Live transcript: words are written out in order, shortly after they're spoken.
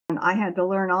I had to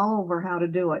learn all over how to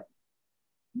do it.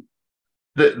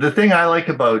 The thing I like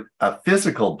about a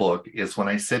physical book is when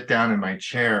I sit down in my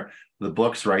chair, the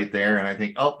book's right there, and I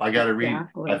think, oh, I got to read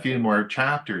a few more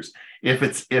chapters. If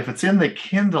it's in the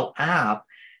Kindle app,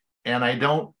 and I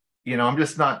don't, I'm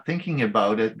just not thinking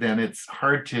about it, then it's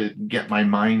hard to get my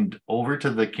mind over to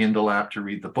the Kindle app to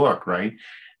read the book, right?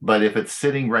 But if it's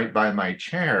sitting right by my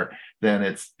chair, then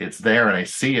it's there, and I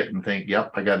see it and think,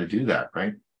 yep, I got to do that,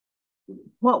 right?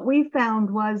 What we found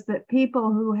was that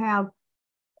people who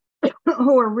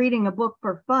are reading a book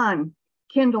for fun,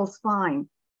 Kindle's fine.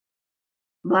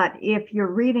 But if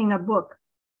you're reading a book,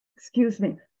 excuse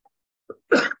me,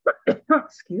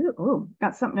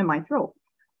 got something in my throat.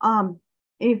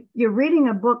 If you're reading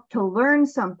a book to learn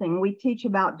something, we teach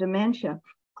about dementia.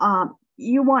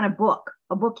 You want a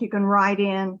book you can write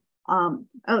in,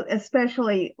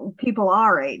 especially people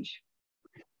our age.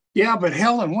 Yeah, but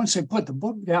Helen, once they put the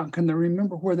book down, can they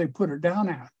remember where they put her down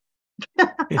at?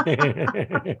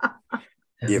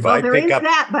 There is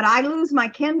that, but I lose my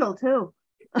Kindle too.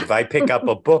 If I pick up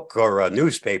a book or a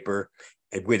newspaper,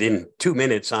 within 2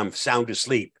 minutes, I'm sound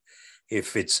asleep.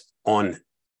 If it's on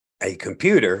a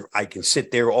computer, I can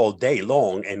sit there all day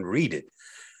long and read it.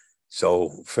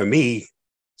 So for me,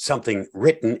 something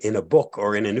written in a book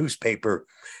or in a newspaper,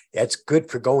 that's good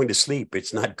for going to sleep.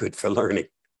 It's not good for learning.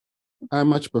 I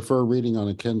much prefer reading on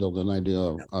a Kindle than I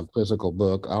do a physical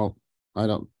book. I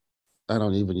don't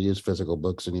even use physical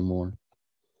books anymore.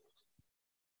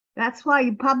 That's why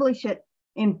you publish it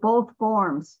in both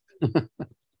forms.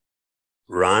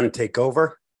 Ron, take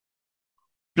over.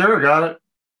 Sure, got it.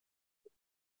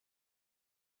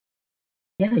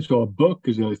 Yeah, so a book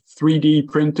is a 3D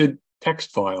printed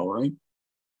text file, right?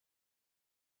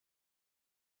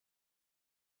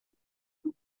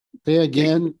 Say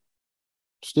again,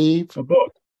 Steve.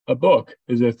 A book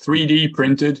is a 3D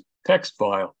printed text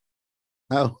file.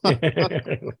 Oh.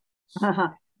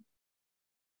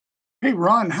 Hey,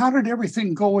 Ron, how did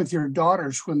everything go with your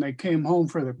daughters when they came home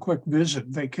for the quick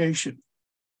vacation?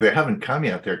 They haven't come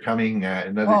yet. They're coming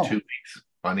another 2 weeks.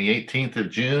 On the 18th of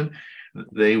June,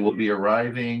 they will be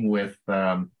arriving with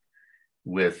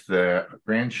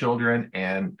grandchildren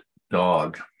and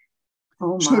dog.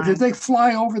 Oh my. So did they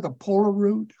fly over the polar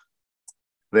route?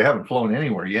 They haven't flown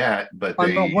anywhere yet, but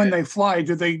when they fly,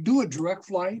 do they do a direct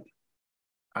flight?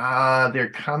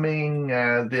 They're coming.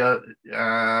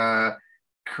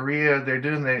 Korea.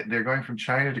 They're going from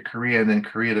China to Korea and then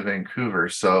Korea to Vancouver.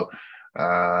 So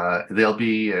they'll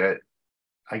be.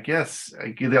 I guess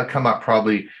they'll come up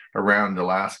probably around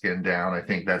Alaska and down. I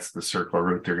think that's the circle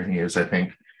route they're going to use. I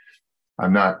think.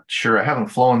 I'm not sure. I haven't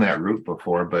flown that route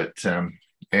before, but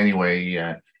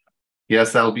anyway.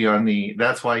 Yes, that'll be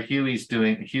that's why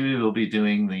Hewie will be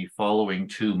doing the following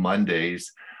 2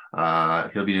 Mondays.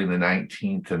 He'll be doing the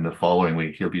 19th and the following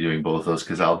week. He'll be doing both those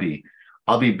because I'll be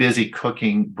busy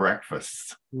cooking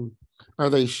breakfasts. Are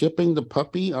they shipping the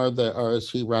puppy or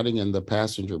is he riding in the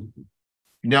passenger?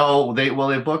 No, they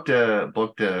booked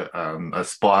a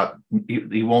spot.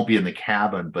 He won't be in the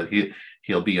cabin, but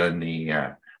he'll be on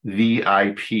the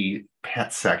VIP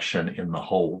pet section in the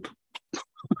hold.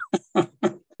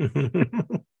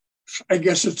 I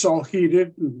guess it's all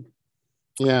heated.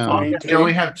 Yeah. They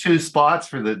only have 2 spots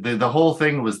for the whole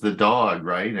thing was the dog,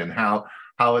 right? And how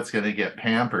it's going to get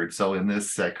pampered. So in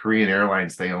this Korean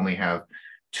Airlines, they only have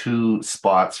 2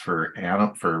 spots for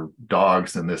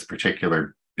dogs in this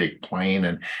particular big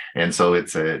plane, and so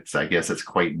it's I guess it's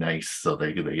quite nice. So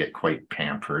they get quite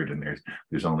pampered, and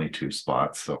there's only 2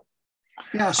 spots. So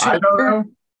yeah, so I don't know.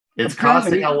 It's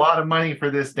costing a lot of money for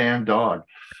this damn dog.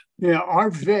 Yeah, our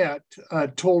vet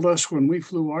told us when we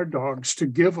flew our dogs to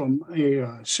give them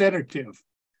a sedative,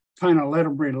 kind of let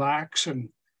them relax, and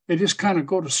they just kind of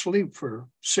go to sleep for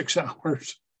 6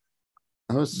 hours.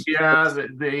 Yeah,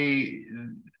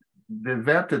 the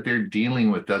vet that they're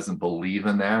dealing with doesn't believe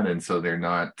in that, and so they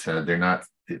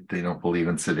don't believe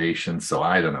in sedation. So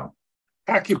I don't know.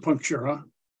 Acupuncture, huh?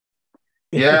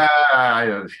 Yeah,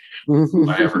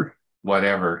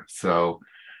 whatever. So.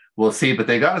 We'll see, but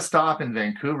they got to stop in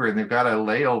Vancouver, and they've got a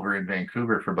layover in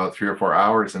Vancouver for about 3 or 4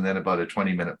 hours, and then about a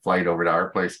 20-minute flight over to our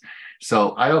place.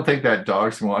 So I don't think that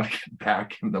dog's going to want to get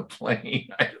back in the plane.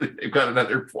 They've got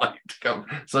another flight to come,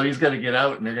 so he's going to get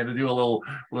out, and they're going to do a little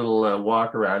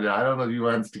walk around. I don't know if he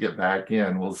wants to get back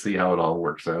in. We'll see how it all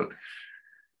works out.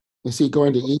 Is he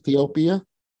going to Ethiopia?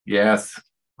 Yes.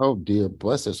 Oh dear,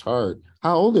 bless his heart.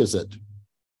 How old is it?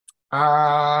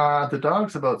 The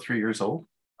dog's about 3 years old.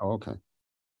 Oh, okay.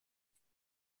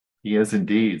 He is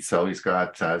indeed. So he's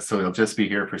got, so he'll just be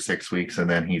here for 6 weeks and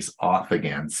then he's off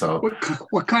again. So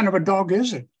what kind of a dog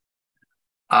is it?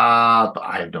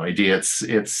 I have no idea.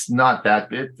 It's not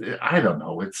that. I don't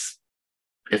know. It's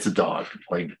a dog.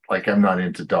 Like I'm not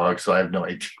into dogs, so I have no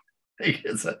idea.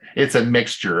 It's a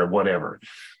mixture of whatever.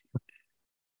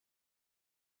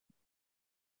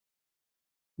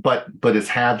 But it's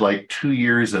had like 2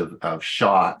 years of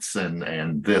shots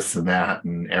and this and that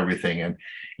and everything, and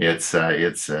it's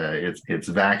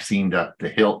vaccinated up the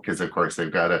hilt because of course they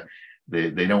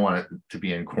don't want it to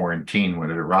be in quarantine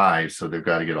when it arrives, so they've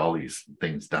got to get all these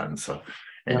things done. So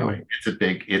anyway,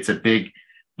 it's a big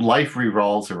life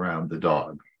revolves around the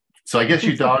dog. So I guess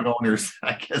you dog owners,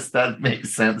 I guess that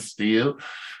makes sense to you.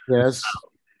 Yes.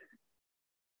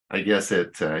 I guess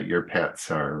your pets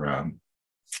are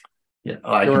yeah,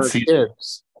 I There can are see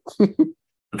kids.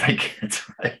 like it's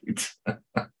right.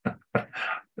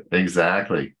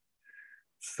 Exactly.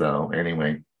 So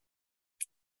anyway,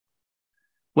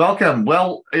 welcome.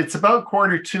 Well, it's about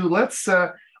 1:45. Let's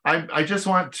I just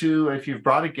want to, if you've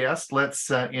brought a guest,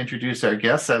 let's introduce our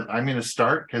guest. I'm going to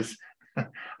start because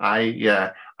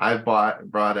I've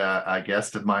brought a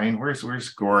guest of mine. Where's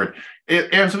Gord?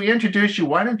 As we introduce you,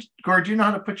 why don't Gord, do you know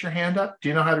how to put your hand up? Do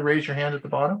you know how to raise your hand at the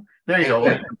bottom? There you go.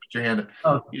 Put your hand up.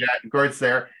 Oh. Yeah, Gord's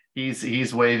there.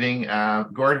 He's waving.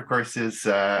 Gord, of course, is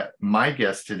my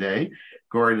guest today.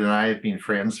 Gord and I have been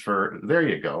friends for, there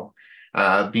you go.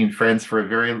 Been friends for a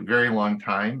very, very long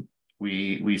time.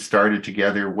 We started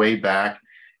together way back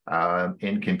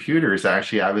in computers.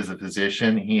 Actually, I was a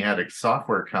physician. He had a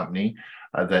software company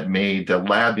that made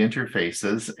lab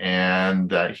interfaces,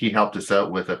 and he helped us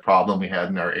out with a problem we had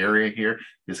in our area here.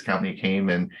 His company came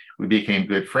and we became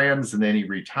good friends, and then he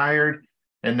retired,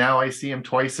 and now I see him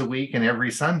twice a week and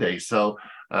every Sunday. So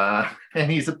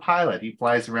and he's a pilot. He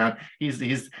flies around.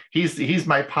 He's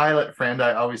my pilot friend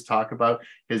I always talk about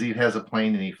because he has a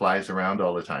plane and he flies around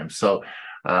all the time. So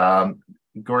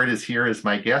Gord is here as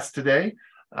my guest today.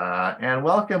 And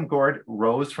welcome, Gord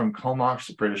Rose from Comox,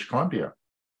 British Columbia.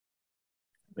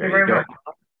 There you go.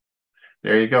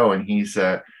 There you go. And he's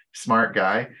a smart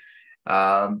guy.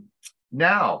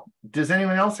 Now, does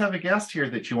anyone else have a guest here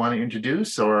that you want to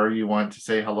introduce or you want to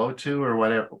say hello to or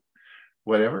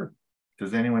whatever?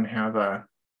 Does anyone have a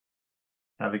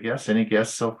guest? Any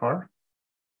guests so far?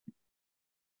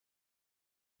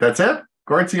 That's it?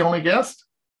 Gord's the only guest?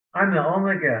 I'm the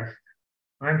only guest.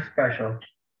 I'm special.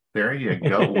 There you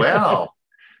go. Well,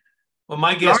 well,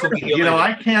 my guess will be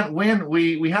I can't win.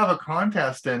 We have a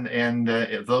contest, and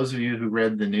if those of you who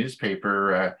read the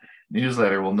newspaper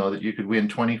newsletter will know that you could win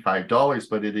 $25,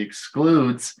 but it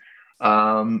excludes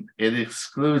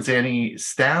any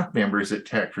staff members at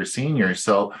Tech for Seniors.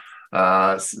 So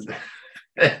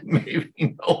maybe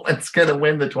no one's going to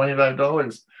win the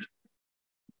 $25.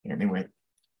 Anyway,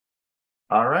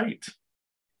 all right.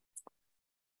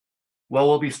 Well,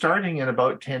 we'll be starting in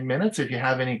about 10 minutes. If you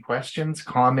have any questions,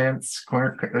 comments,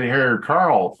 here,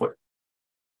 Carl,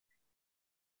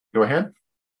 go ahead.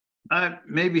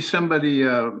 Maybe somebody,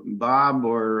 Bob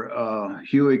or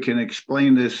Hewie, can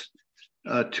explain this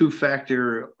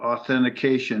two-factor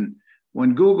authentication.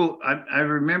 When Google, I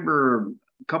remember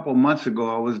a couple of months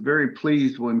ago, I was very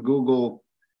pleased when Google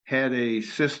had a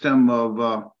system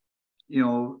of,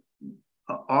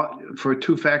 for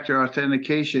two-factor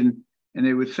authentication. And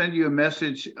they would send you a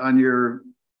message on your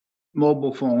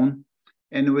mobile phone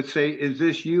and it would say, is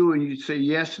this you? And you'd say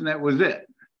yes, and that was it.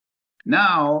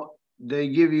 Now they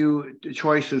give you the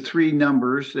choice of 3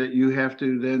 numbers that you have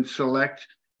to then select,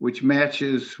 which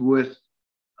matches with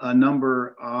a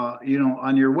number,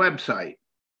 on your website.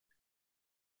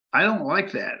 I don't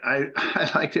like that.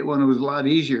 I liked it when it was a lot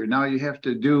easier. Now you have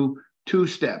to do 2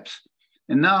 steps.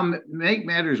 And now make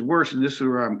matters worse, and this is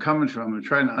where I'm coming from. I'm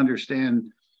trying to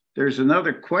understand. There's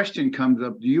another question comes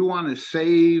up. Do you want to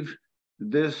save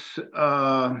this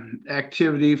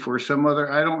activity for some other,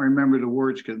 I don't remember the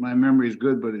words because my memory is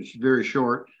good, but it's very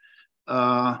short.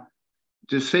 To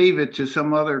save it to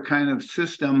some other kind of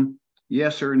system,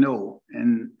 yes or no?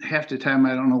 And half the time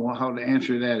I don't know how to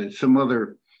answer that. It's some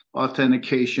other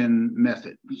authentication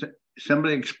method.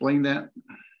 Somebody explain that?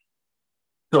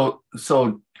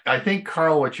 So I think,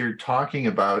 Carl, what you're talking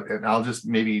about, and I'll just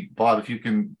maybe, Bob, if you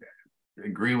can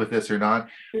agree with this or not,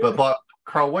 but Bob,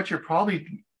 Carl, what you're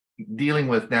probably dealing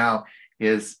with now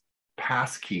is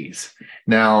passkeys.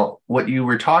 Now, what you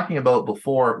were talking about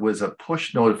before was a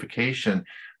push notification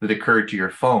that occurred to your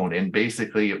phone, and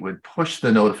basically it would push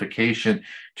the notification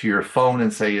to your phone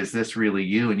and say, is this really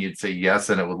you? And you'd say yes,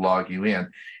 and it would log you in.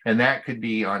 And that could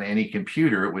be on any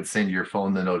computer. It would send your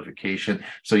phone the notification,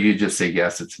 so you just say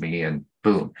yes, it's me, and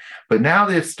boom. But now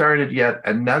they've started yet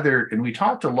another, and we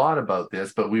talked a lot about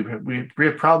this, but we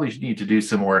probably need to do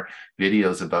some more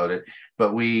videos about it.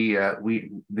 but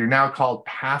they're now called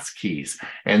passkeys,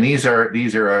 and these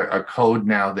are a code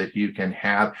now that you can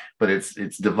have, but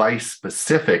it's device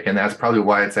specific, and that's probably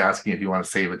why it's asking if you want to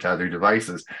save it to other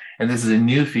devices. And this is a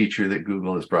new feature that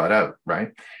Google has brought out, right?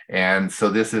 And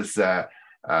so this is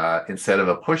instead of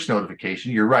a push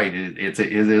notification, you're right, it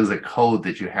is a code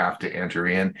that you have to enter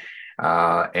in,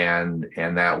 and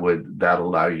that'll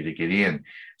allow you to get in.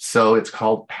 So it's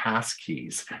called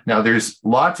passkeys. Now there's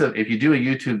lots of, if you do a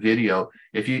YouTube video,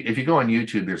 if you go on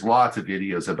YouTube, there's lots of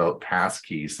videos about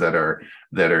passkeys that are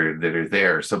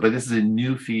there. So, but this is a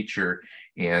new feature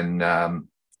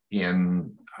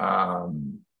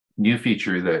new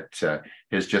feature that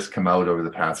has just come out over the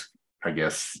past, I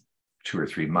guess, 2 or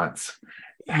 3 months.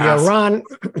 Yeah, Ron,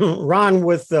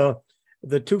 with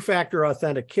the two-factor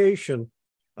authentication.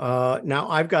 Now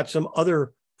I've got some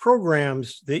other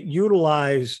programs that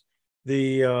utilize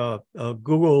the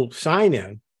Google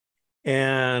sign-in,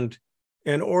 and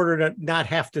in order to not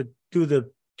have to do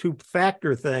the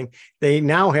two-factor thing, they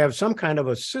now have some kind of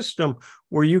a system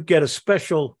where you get a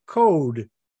special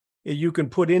code you can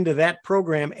put into that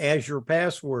program as your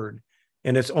password,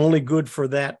 and it's only good for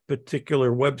that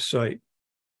particular website.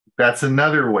 That's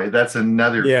another way. That's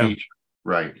another feature,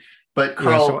 right? But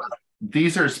Carl,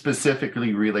 these are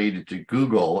specifically related to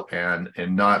Google and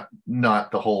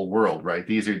not the whole world, right?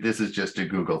 This is just a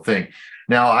Google thing.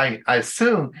 Now, I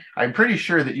assume, I'm pretty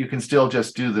sure that you can still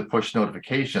just do the push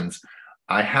notifications.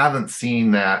 I haven't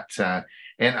seen that.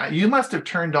 And you must have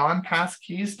turned on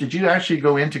passkeys. Did you actually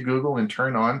go into Google and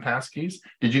turn on passkeys?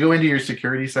 Did you go into your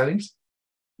security settings?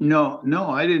 No,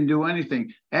 I didn't do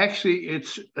anything. Actually,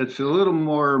 it's a little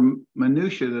more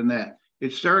minutia than that.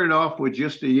 It started off with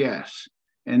just a yes.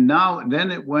 And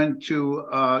then it went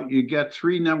to, you got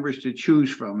 3 numbers to choose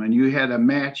from, and you had to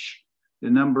match the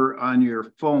number on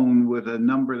your phone with a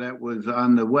number that was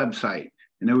on the website.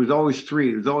 And there was always 3.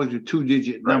 There was always a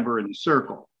 2-digit number in the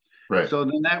circle. Right. So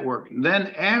then that worked. Then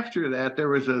after that, there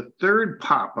was a third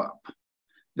pop-up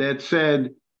that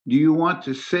said, do you want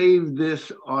to save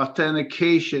this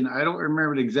authentication? I don't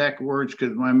remember the exact words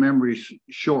because my memory's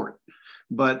short.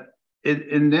 But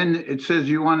and then it says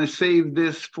you want to save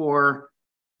this for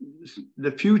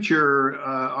the future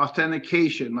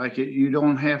authentication, like you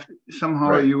don't have to,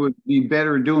 somehow you would be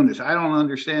better doing this. I don't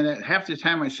understand that. Half the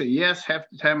time I say yes, half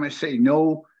the time I say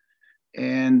no,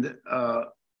 and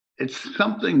it's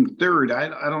something third.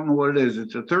 I don't know what it is.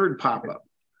 It's a third pop-up.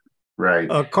 Right.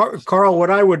 Carl, what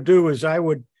I would do is I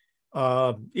would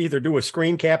either do a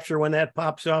screen capture when that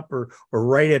pops up, or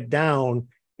write it down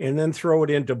and then throw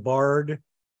it into Bard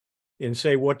and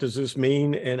say, what does this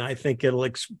mean? And I think it'll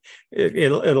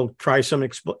try some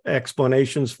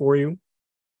explanations for you.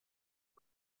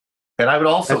 And I would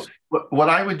also, what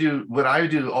I would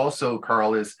do also,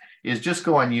 Carl, is just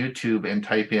go on YouTube and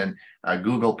type in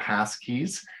Google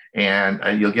Passkeys,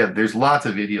 and you'll get, there's lots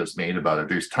of videos made about it.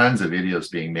 There's tons of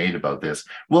videos being made about this.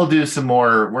 We'll do some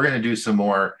more. We're going to do some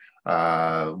more.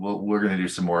 We're going to do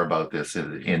some more about this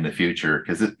in the future,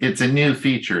 because it's a new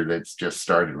feature that's just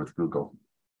started with Google.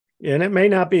 And it may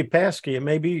not be passkey. It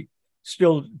may be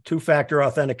still two-factor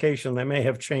authentication. They may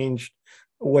have changed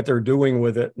what they're doing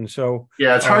with it. And so,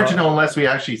 yeah, it's hard to know unless we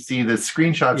actually see the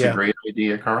screenshots. A great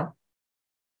idea, Carl.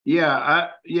 Yeah,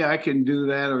 I can do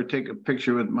that, or take a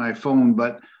picture with my phone.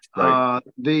 But I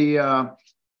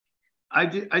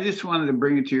just wanted to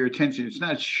bring it to your attention. It's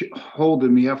not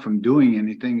holding me up from doing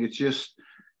anything. It's just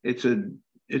it's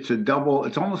a double.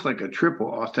 It's almost like a triple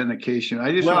authentication.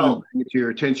 I just want to bring it to your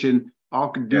attention. I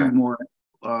could do more.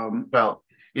 Well,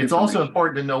 it's also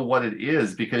important to know what it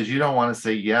is, because you don't want to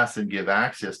say yes and give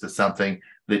access to something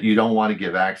that you don't want to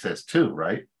give access to,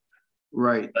 right?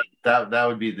 Right. That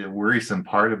would be the worrisome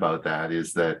part about that,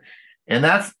 is that, and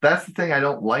that's the thing I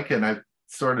don't like, and I've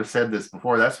sort of said this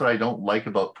before. That's what I don't like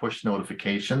about push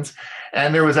notifications.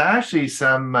 And there was actually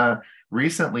some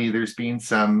recently. There's been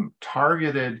some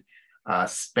targeted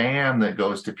spam that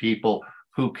goes to people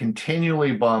who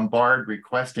continually bombard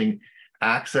requesting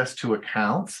access to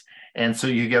accounts. And so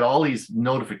you get all these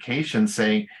notifications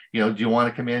saying, do you want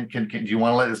to come in? Do you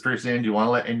want to let this person in? Do you want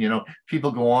to let, and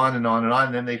people go on and on and on,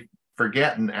 and then they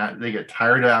forget, and they get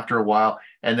tired after a while,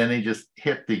 and then they just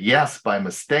hit the yes by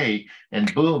mistake,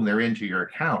 and boom, they're into your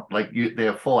account. Like they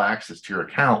have full access to your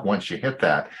account once you hit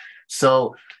that.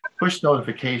 So push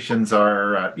notifications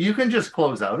are, you can just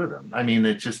close out of them. I mean,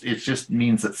 it just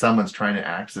means that someone's trying to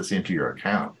access into your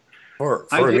account.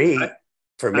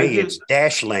 For me, it's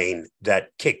Dashlane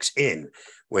that kicks in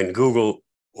when Google,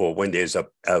 or when there's a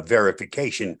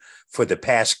verification for the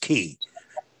pass key.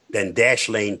 Then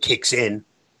Dashlane kicks in,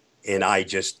 and I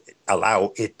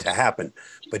allow it to happen.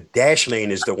 But Dashlane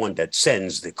is the one that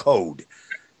sends the code,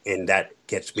 and that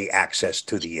gets me access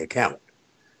to the account.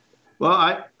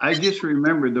 Well, I just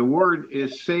remember the word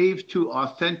is save to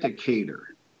authenticator.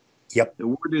 Yep. The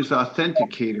word is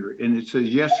authenticator, and it says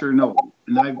yes or no.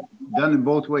 And I've done it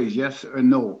both ways, yes or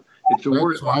no. It's the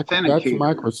word authenticator. That's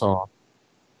Microsoft.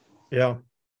 Yeah.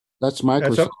 That's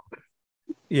Microsoft.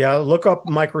 Yeah, look up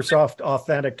Microsoft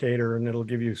Authenticator and it'll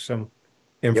give you some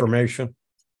information. Yep.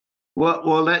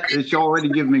 Well, it's already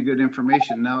given me good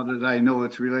information now that I know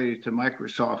it's related to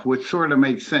Microsoft, which sort of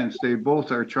makes sense. They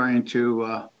both are trying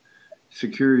to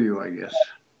secure you, I guess.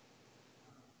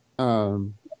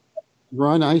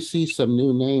 Ron, I see some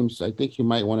new names. I think you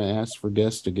might want to ask for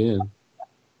guests again.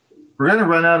 We're going to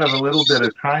run out of a little bit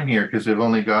of time here because we've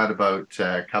only got about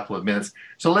a couple of minutes.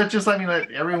 So let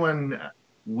everyone.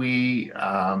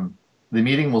 The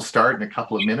meeting will start in a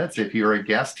couple of minutes. If you're a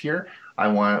guest here,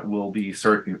 we'll be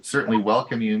certainly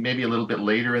welcome you. Maybe a little bit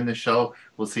later in the show.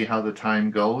 We'll see how the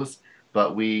time goes.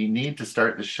 But we need to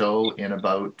start the show in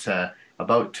about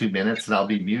 2 minutes, and I'll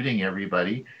be muting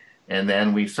everybody. And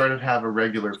then we sort of have a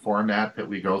regular format that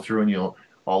we go through, and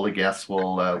all the guests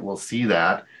will see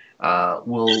that.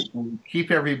 We'll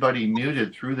keep everybody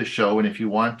muted through the show, and if you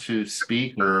want to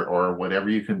speak or whatever,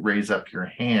 you can raise up your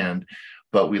hand.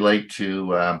 But we like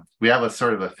to we have a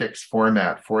sort of a fixed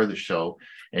format for the show,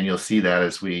 and you'll see that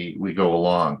as we go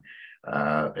along.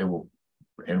 And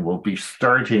we'll be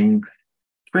starting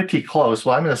pretty close.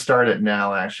 Well, I'm going to start it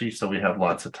now, actually, so we have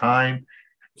lots of time.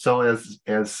 So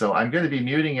so I'm going to be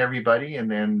muting everybody, and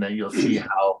then you'll see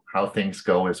how things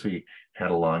go as we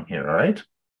head along here. All right.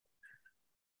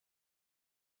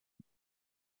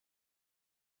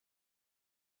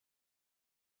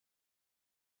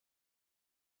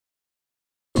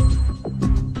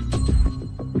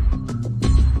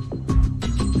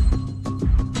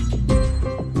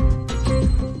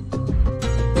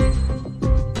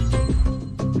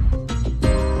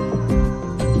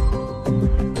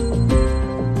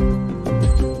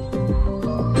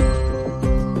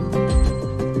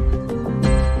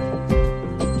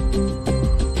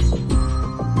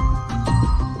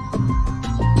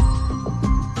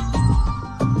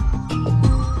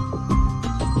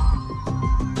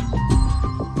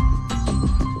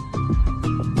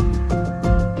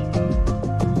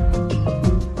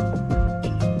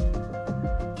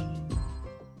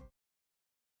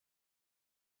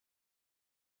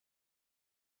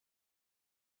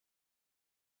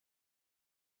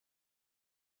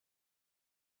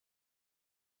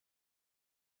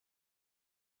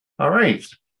 All right,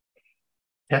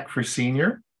 Tech for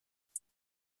Senior.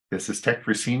 This is Tech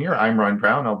for Senior. I'm Ron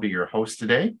Brown. I'll be your host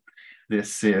today.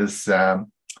 This is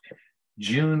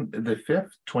June the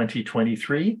 5th,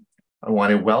 2023. I want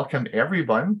to welcome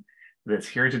everyone that's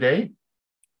here today.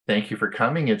 Thank you for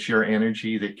coming. It's your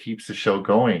energy that keeps the show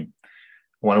going.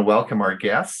 I want to welcome our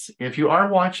guests. If you are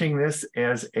watching this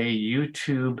as a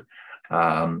YouTube,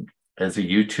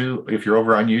 if you're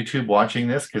over on YouTube watching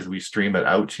this, because we stream it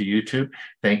out to YouTube,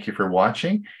 thank you for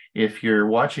watching. If you're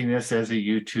watching this as a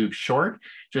YouTube short,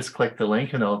 just click the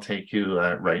link and it'll take you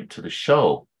right to the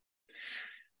show.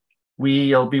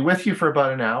 We'll be with you for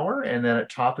about an hour, and then at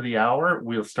top of the hour,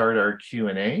 we'll start our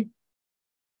Q&A.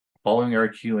 Following our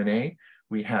Q&A,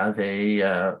 we have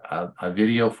a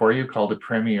video for you called a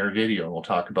premiere video, and we'll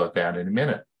talk about that in a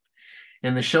minute.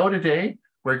 In the show today,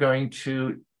 we're going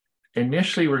to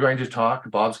talk,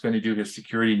 Bob's going to do his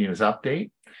security news update.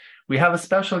 We have a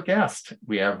special guest.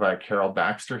 We have Carol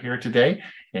Baxter here today,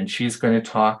 and she's going to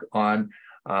talk on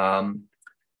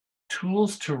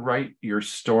tools to write your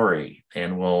story.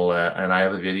 And and I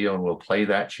have a video, and we'll play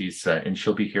that. And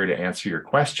she'll be here to answer your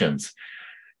questions.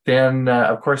 Then,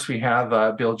 of course, we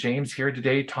have Bill James here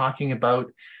today talking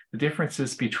about the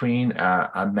differences between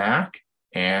a Mac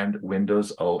and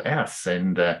Windows OS.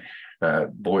 And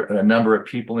a number of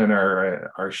people in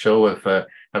our show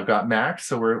have got Macs,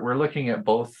 so we're looking at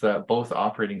both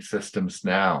operating systems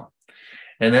now.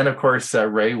 And then, of course,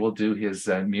 Ray will do his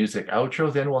music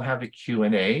outro. Then we'll have a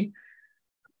Q&A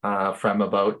from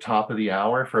about top of the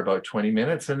hour for about 20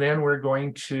 minutes. And then we're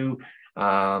going to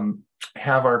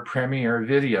have our premiere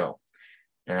video,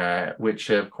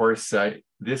 which, of course,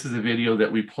 this is a video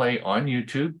that we play on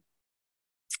YouTube,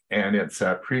 and it's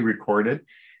pre-recorded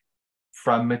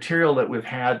from material that we've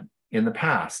had in the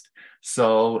past.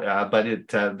 So, but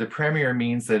the premiere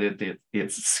means that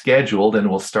it's scheduled and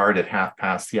will start at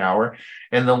 1/2 the hour.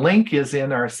 And the link is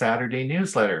in our Saturday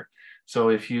newsletter. So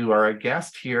if you are a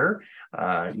guest here,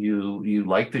 you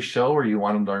like the show or you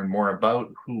want to learn more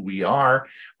about who we are,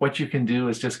 what you can do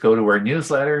is just go to our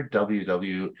newsletter,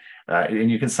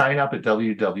 and you can sign up at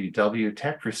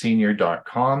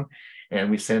www.techforsenior.com. And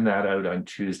we send that out on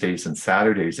Tuesdays and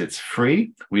Saturdays. It's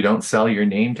free. We don't sell your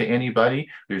name to anybody.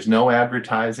 There's no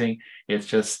advertising. It's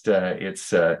just, and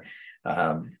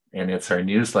it's our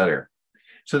newsletter.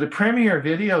 So the premiere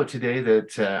video today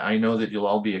that I know that you'll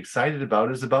all be excited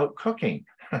about is about cooking.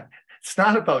 It's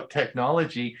not about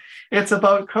technology. It's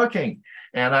about cooking.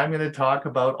 And I'm going to talk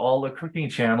about all the cooking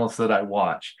channels that I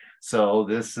watch. So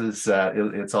this is,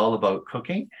 it's all about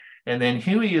cooking. And then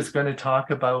Hewie is going to talk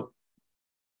about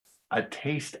a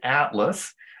taste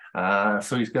atlas.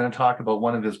 So he's going to talk about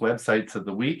one of his websites of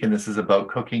the week, and this is about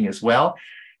cooking as well.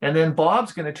 And then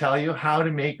Bob's going to tell you how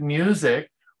to make music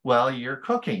while you're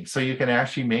cooking. So you can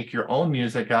actually make your own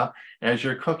music up as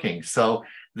you're cooking. So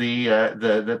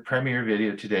the premiere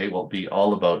video today will be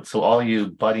all about, so all you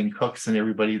budding cooks and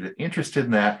everybody that's interested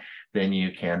in that, then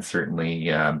you can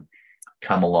certainly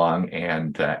come along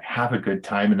and have a good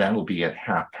time, and that'll be at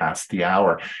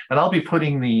 1:30. And I'll be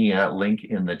putting the link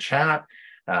in the chat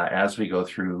as we go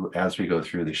through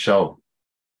the show.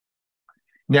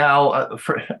 Now,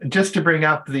 just to bring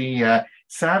up the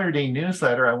Saturday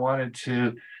newsletter, I wanted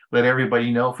to let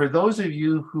everybody know, for those of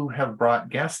you who have brought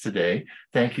guests today,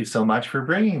 thank you so much for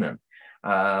bringing them.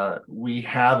 We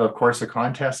have, of course, a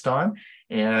contest on,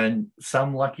 and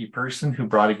some lucky person who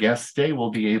brought a guest today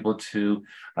will be able to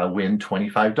win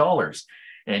 $25.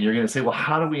 And you're going to say, well,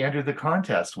 how do we enter the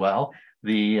contest? Well,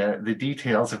 the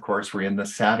details, of course, were in the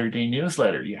Saturday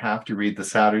newsletter. You have to read the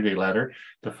Saturday letter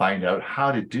to find out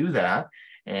how to do that.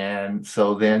 And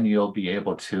so then you'll be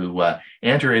able to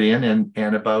enter it in,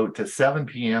 and about 7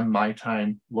 p.m. my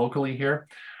time locally here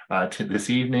to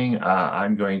this evening,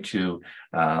 I'm going to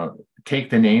take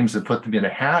the names and put them in a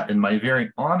hat, and my very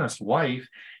honest wife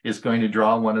is going to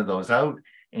draw one of those out,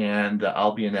 and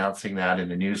I'll be announcing that in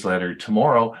the newsletter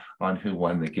tomorrow on who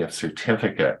won the gift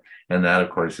certificate. And that,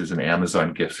 of course, is an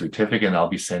Amazon gift certificate, and I'll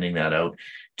be sending that out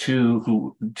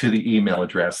to the email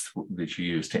address that you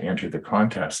use to enter the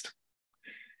contest.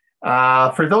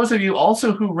 For those of you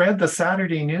also who read the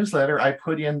Saturday newsletter, I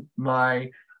put in my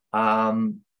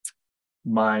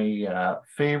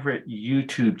favorite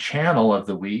YouTube channel of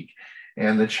the week.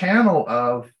 And the channel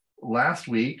of last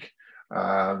week,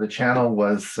 the channel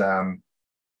was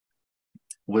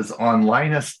on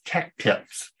Linus Tech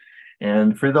Tips.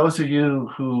 And for those of you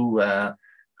who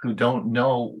don't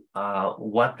know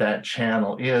what that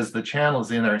channel is, the channel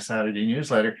is in our Saturday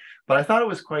newsletter. But I thought it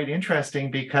was quite interesting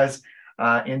because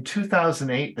in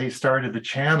 2008, they started the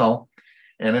channel,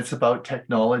 and it's about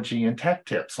technology and tech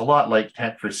tips, a lot like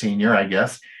Tech for Senior, I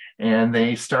guess. And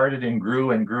they started and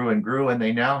grew and grew and grew, and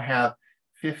they now have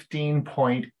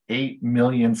 15.8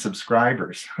 million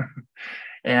subscribers.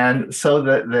 And so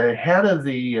the head of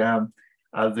the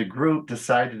group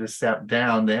decided to step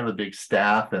down. They have a big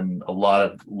staff and a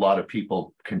lot of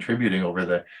people contributing over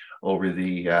the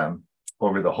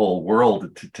whole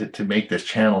world to make this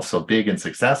channel so big and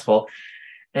successful.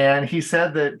 And he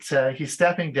said that he's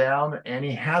stepping down, and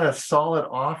he had a solid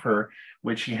offer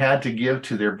which he had to give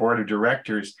to their board of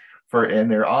directors and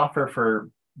their offer for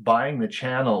buying the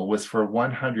channel was for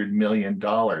 $100 million.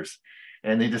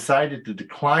 And they decided to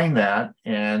decline that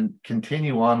and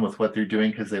continue on with what they're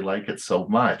doing because they like it so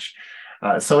much.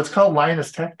 So it's called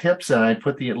Linus Tech Tips, and I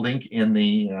put the link in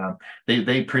the,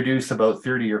 they produce about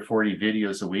 30 or 40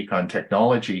 videos a week on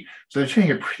technology. So they're doing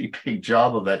a pretty big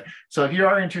job of it. So if you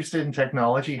are interested in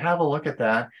technology, have a look at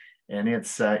that. And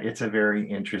it's a very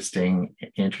interesting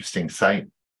site.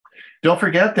 Don't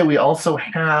forget that we also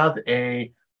have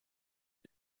a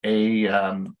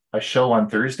show on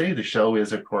Thursday. The show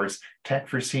is, of course, Tech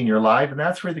for Senior Live, and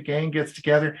that's where the gang gets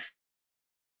together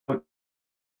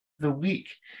the week.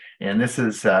 And this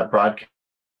is broadcast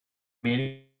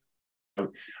meeting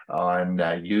on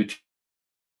YouTube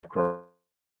or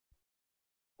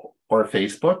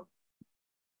Facebook.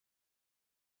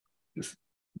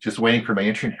 Just waiting for my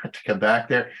internet to come back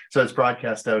there. So it's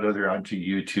broadcast out either onto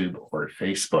YouTube or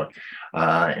Facebook.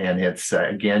 And it's,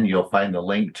 again, you'll find the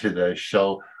link to the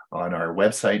show on our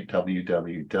website,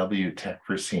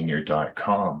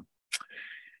 www.techforsenior.com.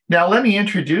 Now, let me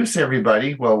introduce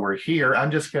everybody while we're here.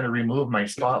 I'm just going to remove my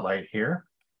spotlight here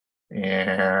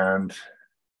and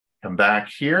come back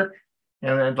here.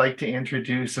 And I'd like to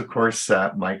introduce, of course,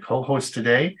 my co-host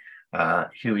today,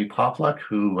 Hewie Poplock,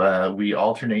 who we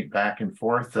alternate back and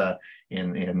forth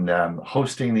in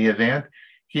hosting the event.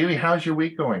 Hewie, how's your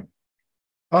week going?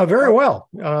 Very well.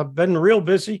 Been real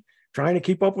busy trying to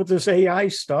keep up with this AI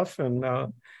stuff and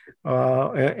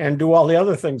do all the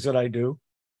other things that I do.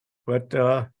 But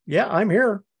yeah, I'm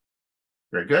here.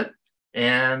 Very good.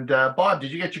 And Bob,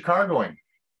 did you get your car going?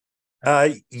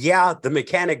 Yeah, the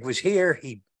mechanic was here.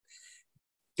 He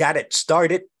got it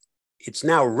started. It's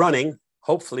now running.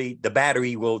 Hopefully the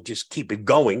battery will just keep it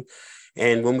going.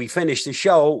 And when we finish the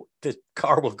show, the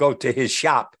car will go to his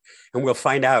shop and we'll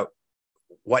find out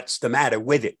what's the matter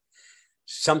with it.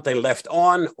 Something left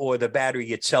on or the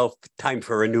battery itself, time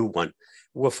for a new one.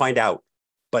 We'll find out.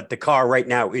 But the car right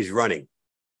now is running.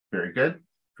 Very good.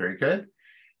 Very good.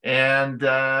 And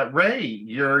Ray,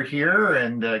 you're here,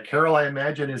 and Carol, I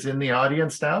imagine, is in the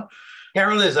audience now.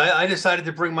 Carol is. I decided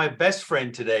to bring my best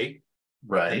friend today.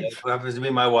 Right. Who happens to be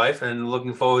my wife, and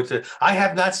looking forward to. I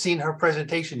have not seen her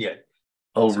presentation yet.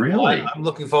 Oh, so really? I'm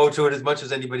looking forward to it as much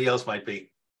as anybody else might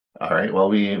be. All right. Well,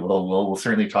 we'll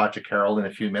certainly talk to Carol in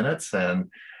a few minutes,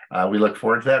 and we look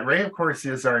forward to that. Ray, of course,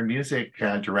 is our music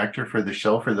director for the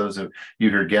show. For those of you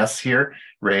who are guests here,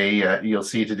 Ray, you'll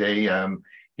see today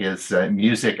his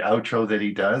music outro that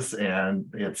he does, and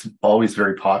it's always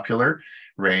very popular.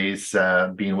 Ray's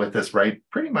been with us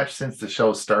pretty much since the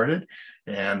show started,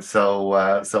 and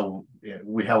so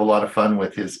we have a lot of fun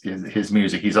with his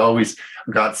music. He's always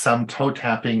got some toe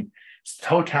tapping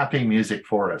music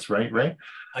for us, right, Ray?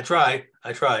 I try.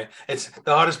 It's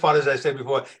the hardest part, as I said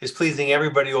before, is pleasing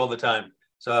everybody all the time.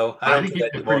 So I think you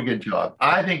do a pretty good job.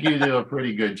 I think you do a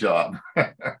pretty good job.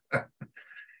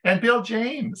 And Bill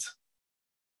James,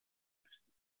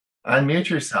 unmute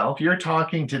yourself. You're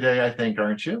talking today, I think,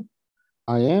 aren't you?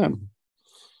 I am.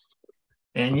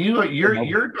 And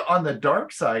you're on the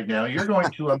dark side now. You're going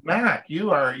to a Mac.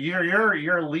 You're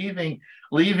leaving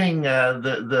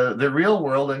the real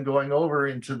world and going over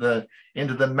into the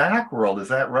Mac world. Is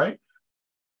that right?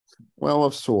 Well,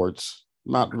 of sorts.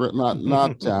 Not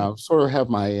sort of have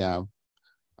my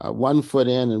 1 foot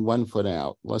in and 1 foot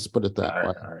out. Let's put it that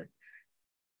way. All right.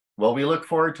 Well, we look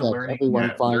forward to learning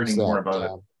more about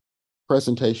it.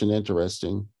 Presentation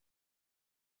interesting.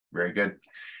 Very good.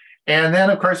 And then,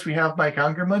 of course, we have Mike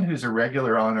Ungerman, who's a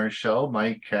regular on our show.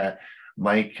 Mike,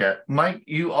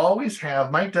 you always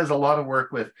have. Mike does a lot of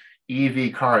work with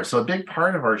EV cars. So a big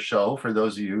part of our show, for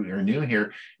those of you who are new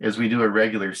here, is we do a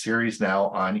regular series now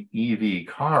on EV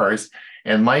cars.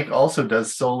 And Mike also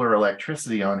does solar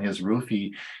electricity on his roof.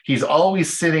 He's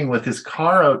always sitting with his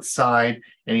car outside,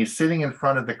 and he's sitting in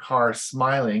front of the car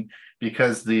smiling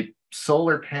because the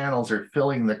solar panels are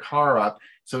filling the car up,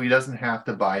 so he doesn't have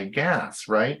to buy gas,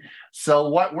 right? So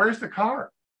where's the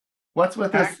car? What's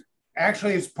with this?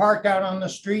 Actually, it's parked out on the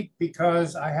street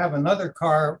because I have another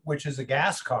car, which is a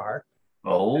gas car.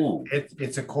 Oh.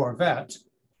 It's a Corvette.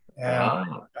 And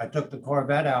I took the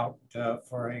Corvette out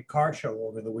for a car show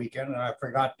over the weekend, and I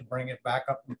forgot to bring it back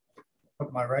up and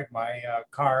put my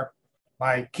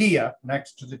Kia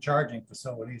next to the charging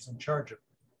facilities and charge it.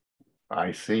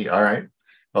 I see. All right.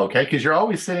 Okay, because you're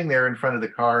always sitting there in front of the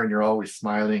car and you're always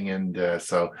smiling, and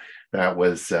so that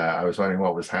was I was wondering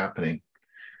what was happening.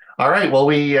 All right, well,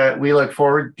 we look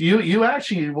forward. You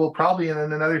actually will probably in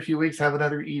another few weeks have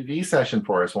another EV session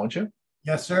for us, won't you?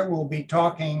 Yes, sir. We'll be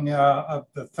talking of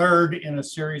the third in a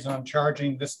series on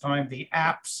charging. This time, the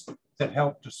apps that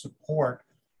help to support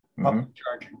public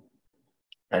charging.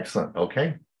 Excellent.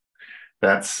 Okay,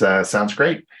 that sounds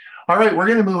great. All right, we're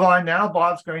going to move on now.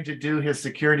 Bob's going to do his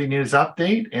security news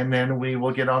update, and then we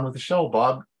will get on with the show.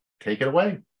 Bob, take it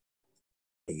away.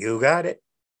 You got it.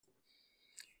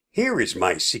 Here is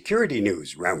my security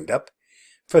news roundup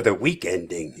for the week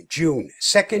ending June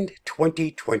 2nd,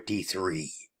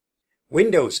 2023.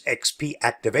 Windows XP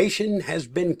activation has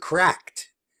been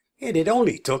cracked, and it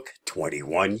only took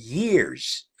 21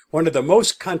 years. One of the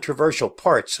most controversial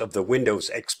parts of the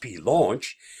Windows XP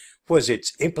launch was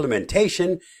its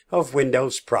implementation of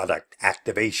Windows Product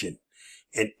Activation,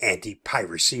 an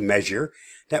anti-piracy measure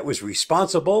that was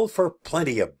responsible for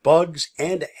plenty of bugs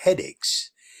and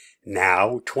headaches.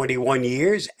 Now, 21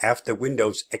 years after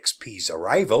Windows XP's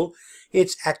arrival,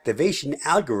 its activation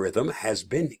algorithm has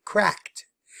been cracked.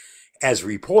 As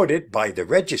reported by the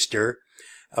Register,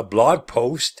 a blog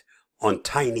post on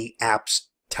Tiny Apps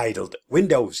titled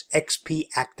Windows XP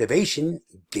Activation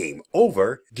Game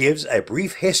Over gives a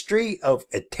brief history of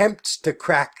attempts to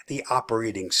crack the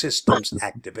operating system's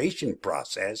activation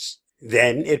process.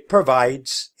 Then it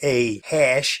provides a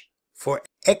hash for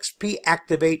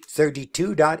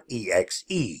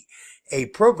xpactivate32.exe, a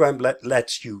program that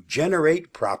lets you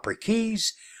generate proper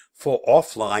keys for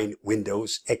offline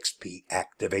Windows XP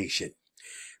activation.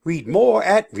 Read more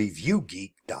at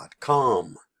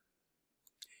reviewgeek.com.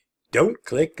 Don't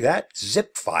click that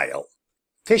zip file.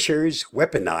 Phishers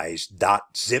weaponize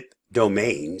 .zip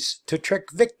domains to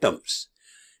trick victims.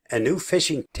 A new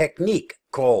phishing technique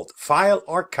called File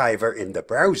Archiver in the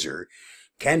browser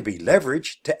can be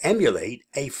leveraged to emulate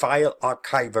a file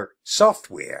archiver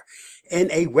software in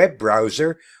a web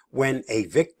browser when a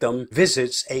victim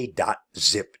visits a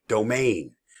 .zip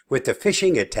domain. With the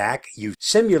phishing attack, you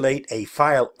simulate a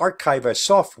file archiver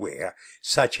software,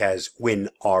 such as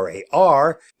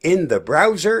WinRAR, in the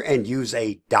browser and use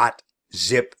a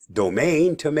 .zip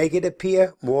domain to make it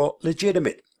appear more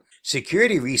legitimate.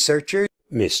 Security researcher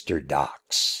Mr.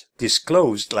 Docs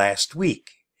disclosed last week.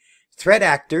 Threat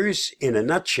actors, in a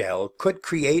nutshell, could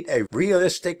create a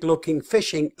realistic-looking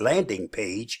phishing landing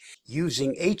page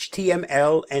using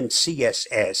HTML and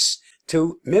CSS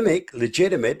to mimic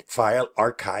legitimate file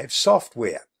archive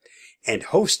software and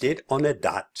host it on a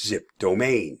 .zip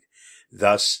domain,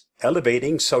 thus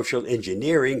elevating social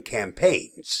engineering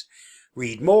campaigns.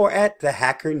 Read more at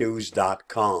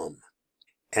thehackernews.com.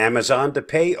 Amazon to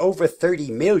pay over $30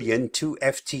 million to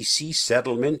FTC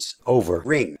settlements over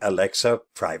Ring Alexa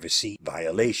privacy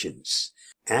violations.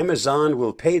 Amazon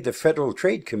will pay the Federal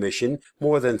Trade Commission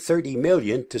more than $30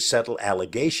 million to settle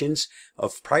allegations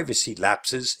of privacy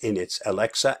lapses in its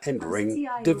Alexa and Ring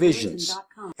divisions.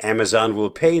 Amazon will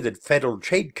pay the Federal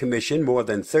Trade Commission more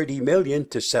than $30 million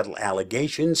to settle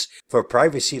allegations for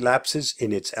privacy lapses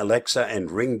in its Alexa and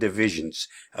Ring divisions,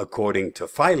 according to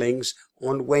filings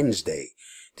on Wednesday.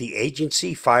 The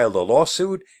agency filed a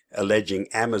lawsuit alleging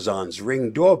Amazon's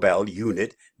Ring doorbell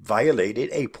unit violated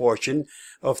a portion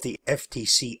of the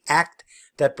FTC Act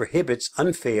that prohibits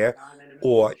unfair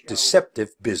or deceptive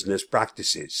business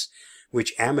practices,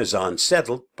 which Amazon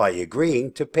settled by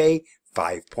agreeing to pay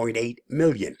 $5.8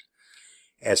 million.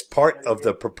 As part of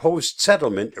the proposed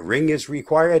settlement, Ring is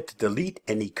required to delete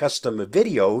any customer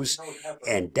videos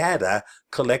and data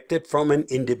collected from an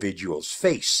individual's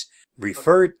face,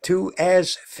 referred to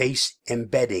as face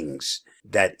embeddings,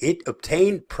 that it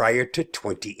obtained prior to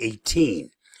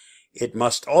 2018. It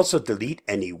must also delete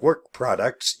any work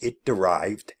products it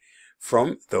derived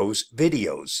from those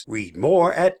videos. Read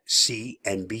more at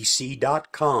cnbc.com.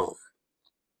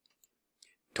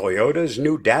 Toyota's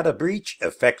new data breach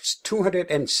affects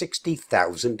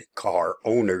 260,000 car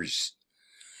owners.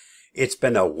 It's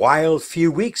been a wild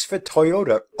few weeks for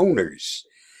Toyota owners.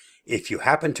 If you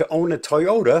happen to own a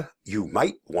Toyota, you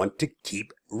might want to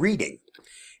keep reading,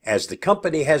 as the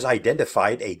company has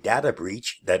identified a data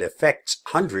breach that affects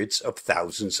hundreds of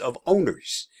thousands of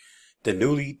owners. The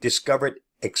newly discovered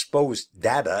exposed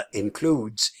data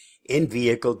includes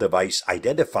in-vehicle device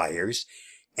identifiers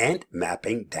and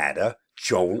mapping data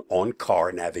shown on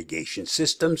car navigation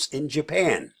systems in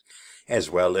Japan,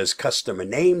 as well as customer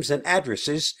names and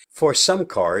addresses for some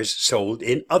cars sold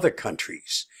in other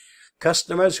countries.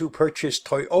 Customers who purchased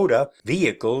Toyota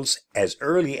vehicles as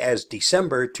early as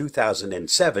December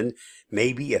 2007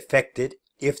 may be affected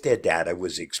if their data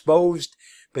was exposed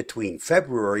between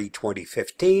February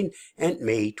 2015 and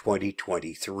May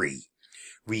 2023.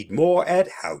 Read more at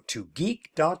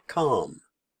howtogeek.com.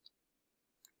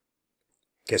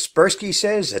 Kaspersky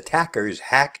says attackers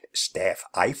hacked staff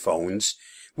iPhones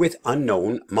with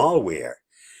unknown malware.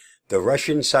 The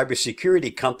Russian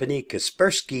cybersecurity company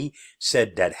Kaspersky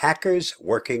said that hackers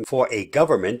working for a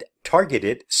government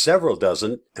targeted several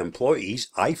dozen employees'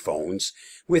 iPhones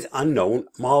with unknown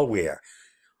malware.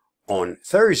 On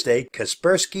Thursday,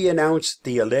 Kaspersky announced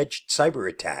the alleged cyber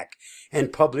attack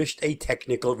and published a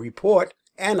technical report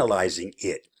analyzing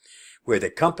it, where the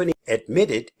company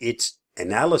admitted its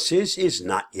analysis is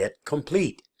not yet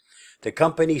complete. The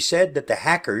company said that the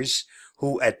hackers,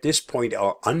 who at this point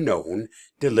are unknown,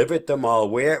 delivered the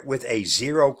malware with a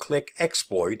zero-click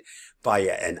exploit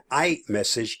via an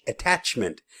iMessage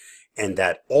attachment, and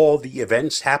that all the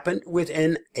events happened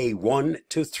within a 1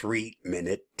 to 3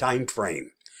 minute time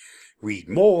frame. Read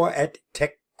more at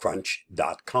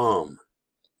TechCrunch.com.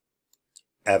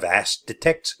 Avast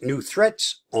detects new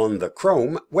threats on the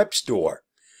Chrome Web Store.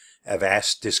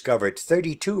 Avast discovered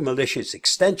 32 malicious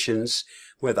extensions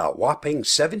with a whopping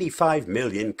 75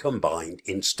 million combined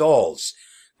installs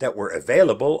that were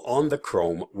available on the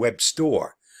Chrome Web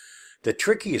Store. The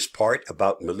trickiest part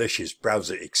about malicious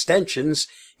browser extensions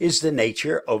is the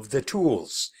nature of the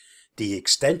tools. The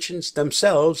extensions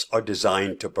themselves are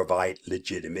designed to provide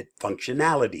legitimate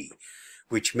functionality,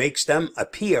 which makes them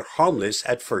appear harmless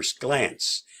at first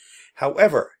glance.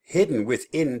 However, hidden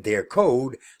within their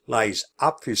code lies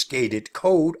obfuscated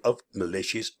code of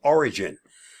malicious origin.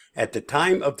 At the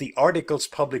time of the article's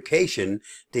publication,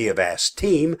 the Avast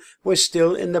team was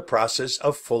still in the process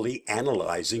of fully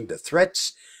analyzing the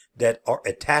threats that are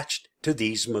attached to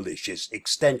these malicious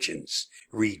extensions.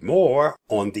 Read more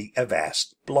on the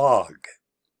Avast blog.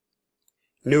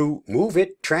 New Move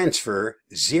It Transfer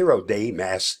zero-day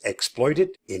mass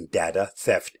exploited in data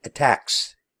theft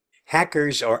attacks.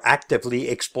 Hackers are actively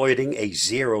exploiting a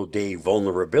zero-day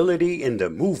vulnerability in the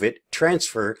Move It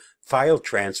Transfer file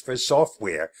transfer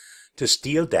software to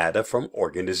steal data from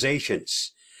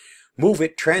organizations. Move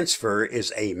It Transfer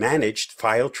is a managed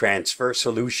file transfer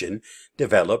solution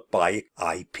developed by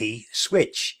IP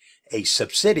Switch, a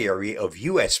subsidiary of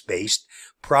US-based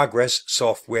Progress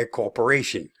Software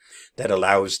Corporation, that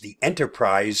allows the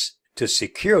enterprise to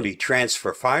securely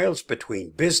transfer files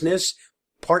between business,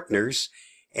 partners,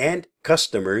 and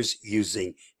customers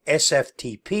using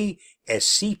SFTP,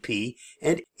 SCP,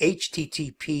 and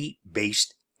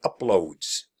HTTP-based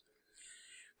uploads.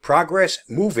 Progress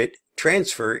Move It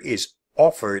Transfer is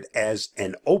offered as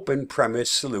an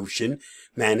open-premise solution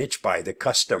managed by the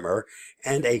customer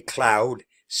and a cloud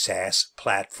SaaS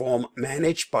platform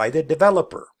managed by the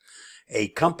developer. A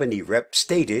company rep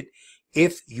stated,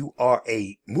 "If you are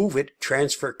a Move It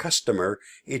Transfer customer,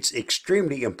 it's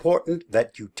extremely important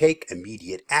that you take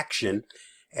immediate action,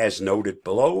 as noted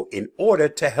below, in order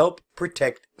to help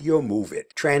protect your Move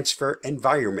It Transfer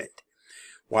environment,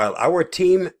 while our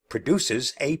team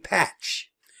produces a patch."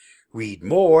 Read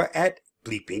more at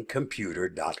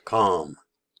bleepingcomputer.com.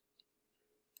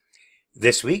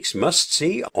 This week's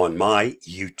must-see on my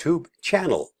YouTube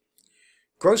channel.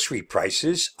 Grocery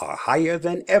prices are higher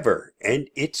than ever, and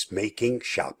it's making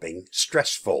shopping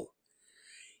stressful.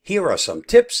 Here are some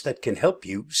tips that can help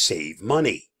you save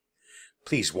money.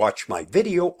 Please watch my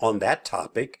video on that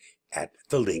topic at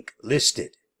the link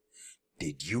listed.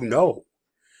 Did you know?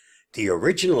 The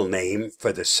original name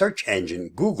for the search engine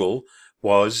Google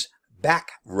was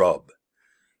Backrub.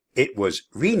 It was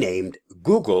renamed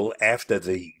Google after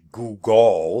the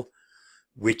Google,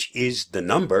 which is the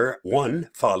number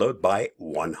 1 followed by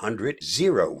 100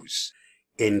 zeros.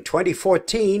 In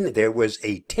 2014, there was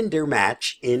a Tinder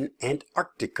match in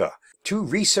Antarctica. 2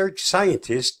 research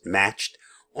scientists matched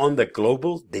on the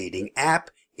global dating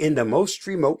app in the most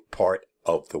remote part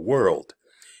of the world.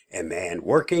 A man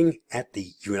working at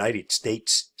the United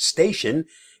States station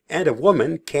and a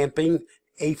woman camping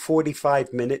a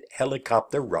 45-minute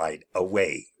helicopter ride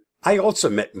away. I also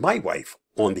met my wife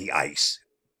on the ice,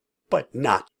 but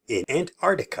not in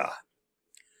Antarctica.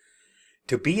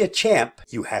 To be a champ,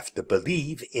 you have to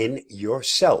believe in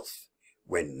yourself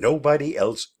when nobody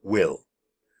else will.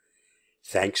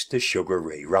 Thanks to Sugar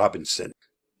Ray Robinson.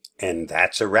 And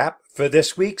that's a wrap for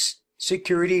this week's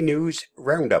Security News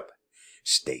Roundup.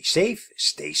 Stay safe,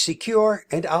 stay secure,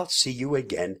 and I'll see you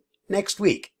again next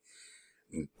week.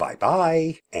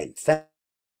 Bye-bye, and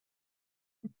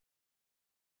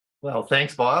Well,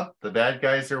 thanks, Bob. The bad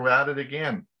guys are at it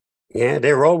again. yeah,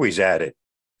 they're always at it.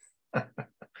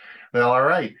 Well, all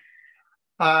right.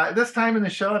 This time in the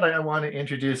show, I want to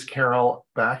introduce Carol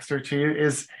Baxter to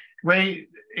you.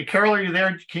 Carol, are you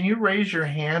there? Can you raise your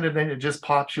hand and then it just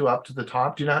pops you up to the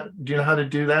top? Do you know how to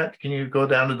do that? Can you go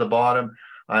down to the bottom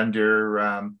under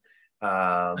and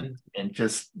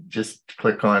just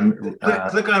click on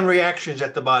click on reactions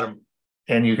at the bottom,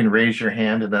 and you can raise your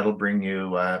hand, and that'll bring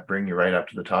you right up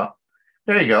to the top.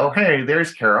 There you go. Hey,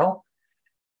 there's Carol.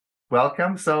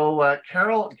 Welcome. So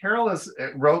Carol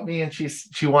wrote me, and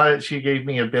she gave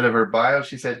me a bit of her bio.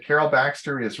 She said Carol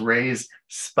Baxter is Ray's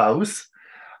spouse.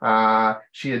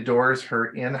 She adores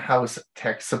her in-house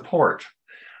tech support.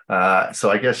 So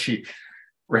I guess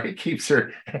Ray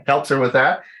helps her with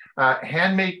that.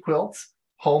 Handmade quilts,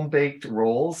 home-baked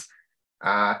rolls,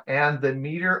 and the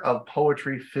meter of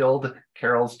poetry filled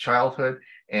Carol's childhood.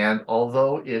 And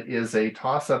although it is a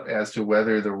toss-up as to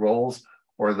whether the rolls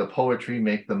or the poetry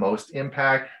make the most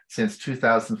impact, since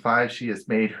 2005, she has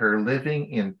made her living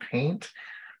in print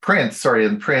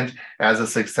as a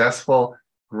successful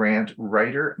grant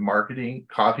writer, marketing,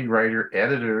 copywriter,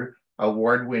 editor,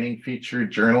 award-winning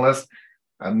featured journalist,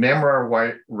 a memoir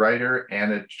writer,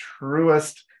 and a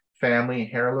truest family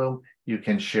heirloom you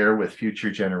can share with future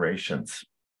generations.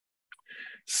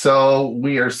 So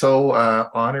we are so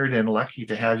honored and lucky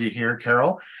to have you here,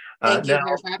 Carol. Thank you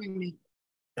for having me.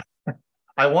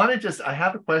 I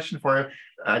have a question for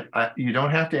you. You don't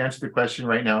have to answer the question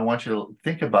right now. I want you to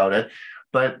think about it.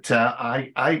 But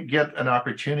I get an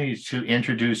opportunity to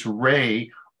introduce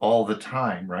Ray all the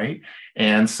time, right?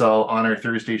 And so on our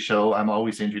Thursday show, I'm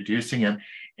always introducing him.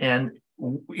 And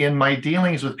in my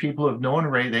dealings with people who have known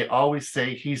Ray, they always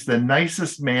say he's the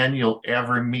nicest man you'll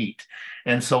ever meet.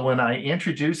 And so when I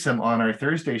introduce him on our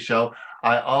Thursday show,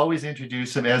 I always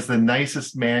introduce him as the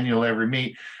nicest man you'll ever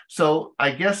meet. So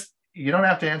I guess you don't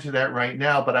have to answer that right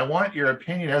now, but I want your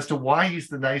opinion as to why he's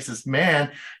the nicest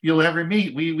man you'll ever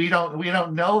meet. We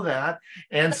don't know that,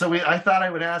 and so I thought I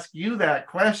would ask you that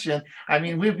question. I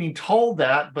mean, we've been told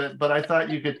that, but I thought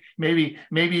you could maybe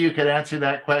you could answer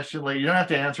that question later. You don't have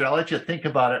to answer it. I'll let you think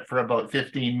about it for about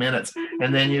 15 minutes,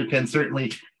 and then you can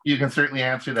certainly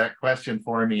answer that question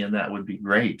for me, and that would be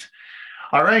great.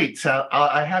 All right, so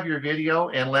I have your video,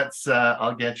 and let's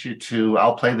I'll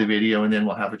play the video, and then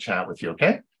we'll have a chat with you.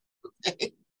 Okay.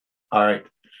 All right.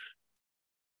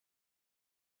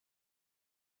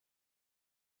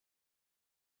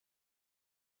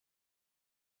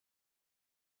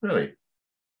 Really?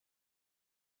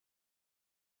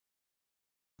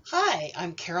 Hi,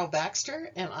 I'm Carol Baxter,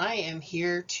 and I am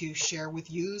here to share with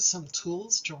you some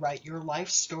tools to write your life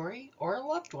story or a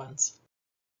loved one's.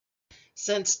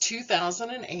 Since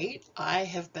 2008, I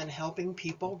have been helping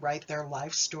people write their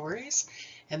life stories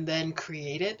and then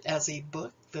create it as a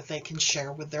book that they can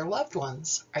share with their loved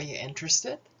ones. Are you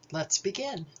interested? Let's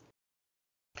begin.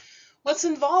 What's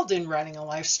involved in writing a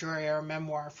life story or a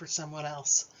memoir for someone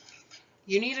else?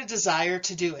 You need a desire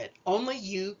to do it. Only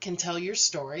you can tell your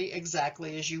story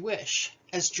exactly as you wish.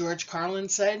 As George Carlin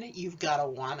said, you've got to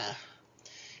wanna.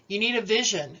 You need a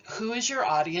vision. Who is your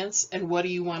audience and what do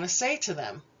you want to say to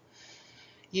them?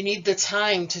 You need the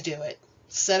time to do it.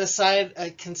 Set aside a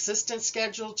consistent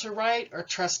schedule to write, or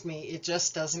trust me, it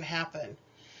just doesn't happen.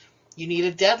 You need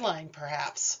a deadline,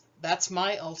 perhaps. That's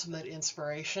my ultimate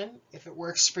inspiration. If it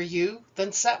works for you,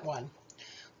 then set one.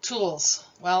 Tools.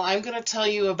 Well, I'm going to tell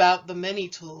you about the many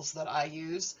tools that I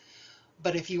use,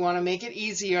 but if you want to make it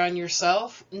easier on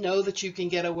yourself, know that you can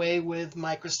get away with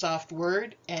Microsoft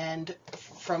Word and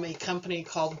from a company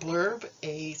called Blurb,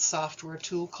 a software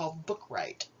tool called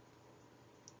BookWrite.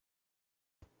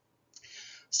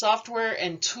 Software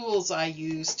and tools I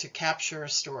use to capture a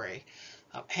story.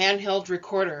 Handheld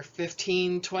recorder,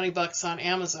 $15-20 on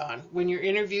Amazon. When you're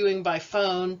interviewing by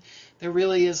phone, there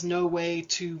really is no way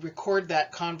to record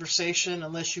that conversation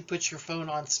unless you put your phone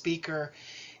on speaker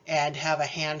and have a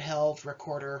handheld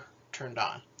recorder turned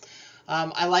on.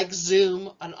 I like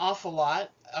Zoom an awful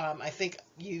lot. I think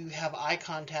you have eye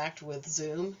contact with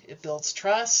Zoom. It builds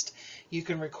trust. You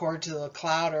can record to a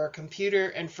cloud or a computer,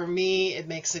 and for me, it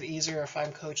makes it easier if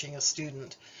I'm coaching a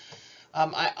student.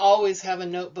 I always have a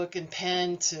notebook and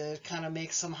pen to kind of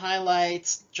make some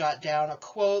highlights, jot down a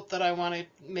quote that I want to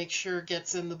make sure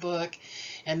gets in the book,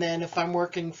 and then if I'm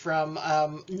working from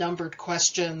numbered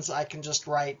questions, I can just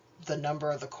write the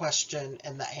number of the question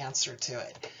and the answer to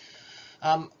it.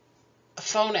 A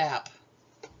phone app.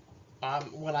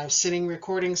 When I'm sitting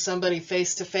recording somebody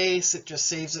face to face, it just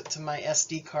saves it to my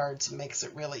SD cards and makes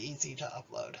it really easy to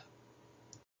upload.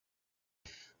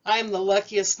 I'm the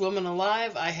luckiest woman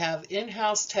alive. I have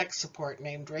in-house tech support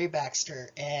named Ray Baxter,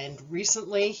 and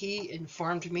recently he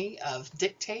informed me of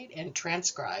Dictate and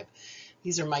Transcribe.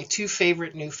 These are my two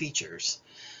favorite new features.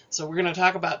 So we're going to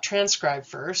talk about Transcribe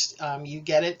first. You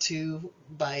get it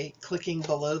by clicking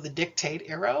below the Dictate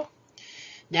arrow.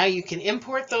 Now you can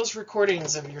import those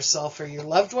recordings of yourself or your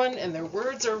loved one, and their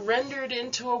words are rendered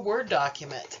into a Word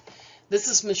document. This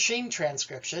is machine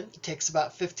transcription. It takes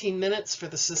about 15 minutes for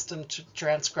the system to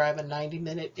transcribe a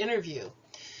 90-minute interview.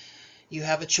 You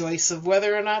have a choice of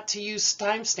whether or not to use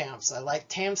timestamps. I like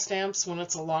timestamps when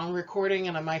it's a long recording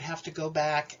and I might have to go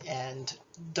back and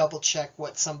double check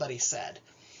what somebody said.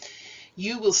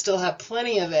 You will still have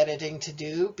plenty of editing to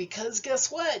do because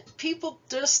guess what? People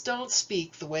just don't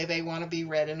speak the way they want to be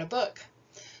read in a book.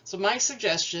 So my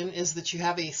suggestion is that you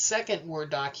have a second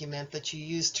Word document that you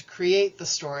use to create the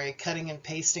story, cutting and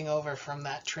pasting over from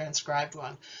that transcribed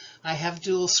one. I have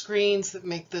dual screens that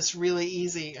make this really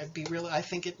easy. I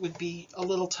think it would be a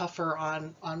little tougher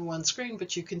on one screen,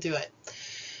 but you can do it.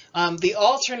 The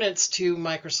alternates to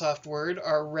Microsoft Word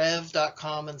are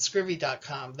rev.com and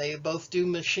scrivy.com. They both do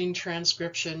machine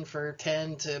transcription for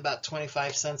 10 to about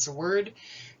 25 cents a word,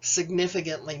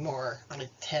 significantly more, like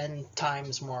 10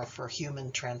 times more for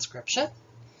human transcription.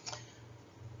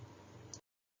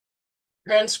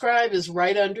 Transcribe is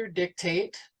right under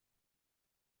Dictate.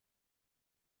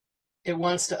 It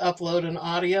wants to upload an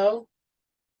audio.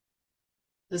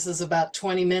 This is about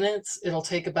 20 minutes. It'll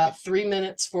take about 3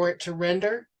 minutes for it to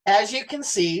render. As you can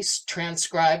see,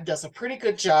 Transcribe does a pretty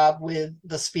good job with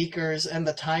the speakers and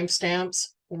the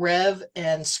timestamps. Rev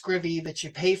and Scrivy that you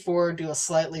pay for do a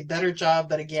slightly better job,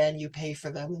 but again, you pay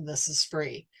for them and this is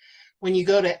free. When you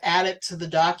go to add it to the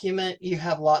document, you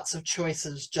have lots of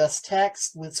choices, just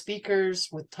text, with speakers,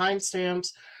 with timestamps,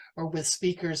 or with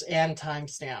speakers and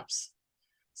timestamps.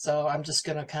 So I'm just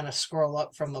going to kind of scroll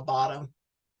up from the bottom.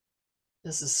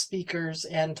 This is speakers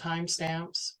and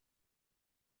timestamps.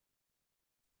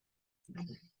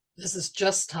 This is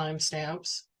just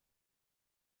timestamps.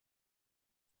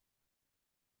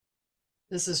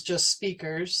 This is just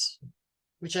speakers,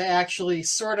 which I actually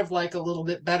sort of like a little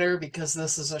bit better because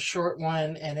this is a short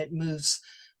one and it moves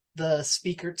the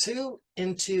speaker 2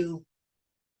 into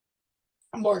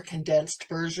a more condensed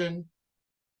version.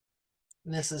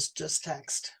 And this is just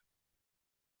text.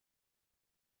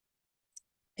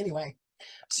 Anyway,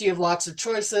 so you have lots of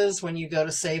choices. When you go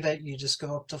to save it, you just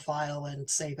go up to File and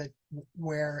save it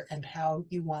where and how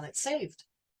you want it saved.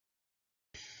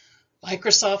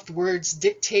 Microsoft Word's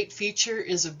dictate feature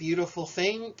is a beautiful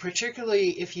thing,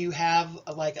 particularly if you have,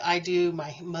 like I do,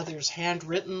 my mother's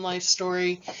handwritten life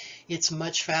story. It's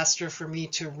much faster for me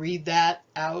to read that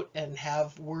out and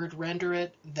have Word render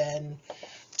it than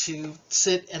to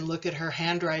sit and look at her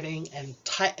handwriting and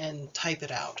type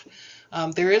it out.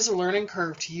 There is a learning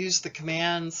curve to use the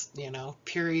commands,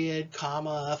 period,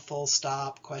 comma, full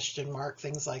stop, question mark,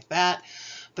 things like that.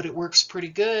 But it works pretty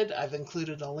good. I've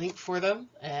included a link for them,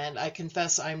 and I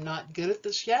confess I'm not good at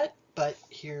this yet, but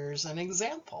here's an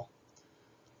example.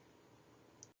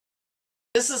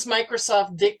 This is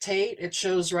Microsoft Dictate. It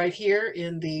shows right here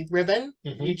in the ribbon.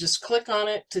 You just click on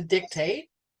it to dictate.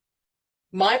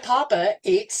 My papa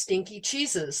ate stinky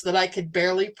cheeses that I could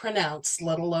barely pronounce,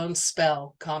 let alone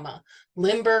spell, comma,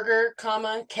 Limburger,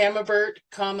 comma, Camembert,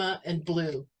 comma, and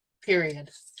blue,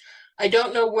 period. I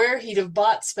don't know where he'd have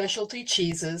bought specialty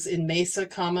cheeses in Mesa,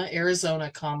 comma,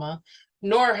 Arizona, comma,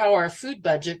 nor how our food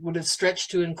budget would have stretched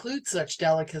to include such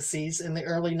delicacies in the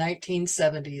early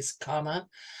 1970s, comma,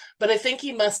 but I think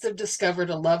he must have discovered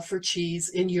a love for cheese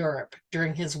in Europe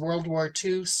during his World War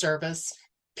II service,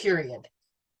 period.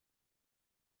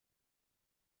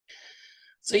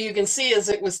 So you can see as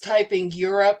it was typing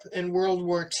Europe and World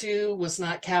War II was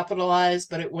not capitalized,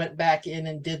 but it went back in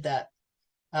and did that.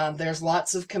 There's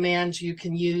lots of commands you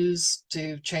can use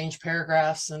to change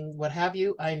paragraphs and what have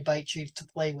you. I invite you to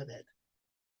play with it.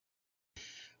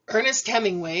 Ernest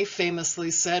Hemingway famously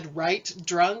said, write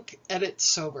drunk, edit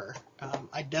sober.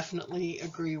 I definitely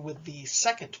agree with the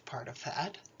second part of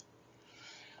that.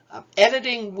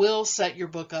 Editing will set your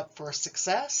book up for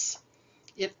success.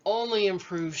 It only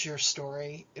improves your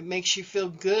story. It makes you feel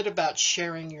good about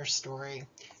sharing your story.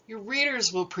 Your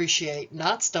readers will appreciate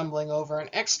not stumbling over an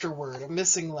extra word, a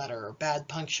missing letter, or bad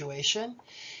punctuation.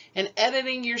 And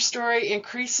editing your story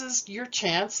increases your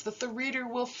chance that the reader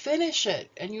will finish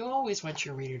it. And you always want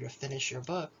your reader to finish your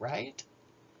book, right?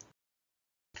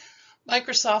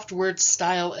 Microsoft Word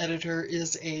Style Editor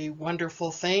is a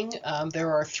wonderful thing.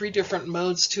 There are 3 different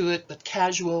modes to it, but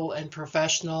casual and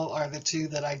professional are the 2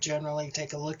 that I generally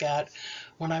take a look at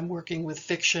when I'm working with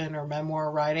fiction or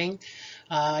memoir writing.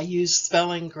 I use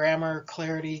spelling, grammar,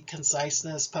 clarity,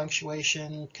 conciseness,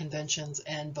 punctuation, conventions,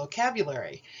 and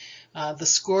vocabulary. The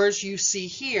scores you see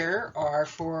here are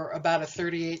for about a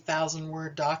 38,000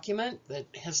 word document that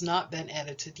has not been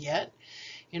edited yet.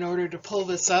 In order to pull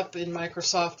this up in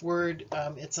Microsoft Word,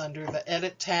 it's under the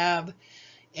Edit tab,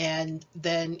 and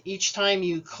then each time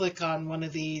you click on one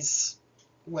of these,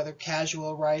 whether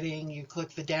casual writing, you click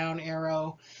the down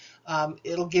arrow,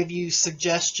 it'll give you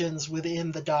suggestions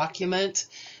within the document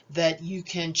that you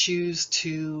can choose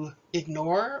to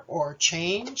ignore or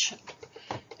change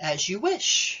as you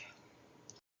wish.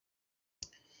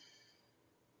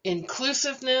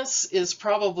 Inclusiveness is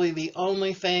probably the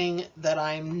only thing that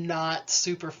I'm not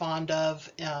super fond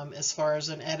of as far as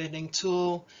an editing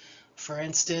tool. For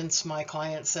instance, my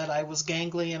client said I was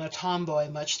gangly and a tomboy,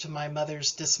 much to my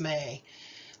mother's dismay.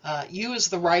 You as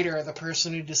the writer are the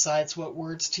person who decides what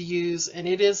words to use, and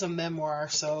it is a memoir,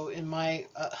 so in my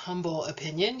humble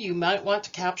opinion, you might want to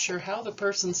capture how the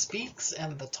person speaks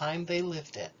and the time they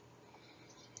lived it.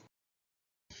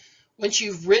 Once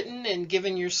you've written and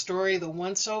given your story the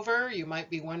once-over, you might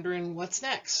be wondering what's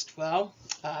next. Well,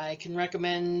 I can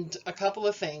recommend a couple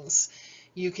of things.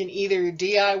 You can either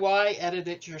DIY edit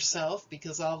it yourself,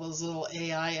 because all those little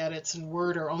AI edits in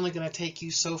Word are only going to take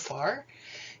you so far.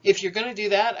 If you're going to do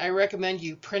that, I recommend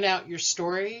you print out your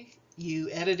story, you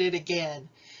edit it again,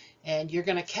 and you're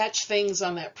going to catch things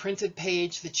on that printed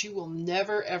page that you will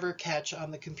never ever catch on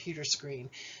the computer screen.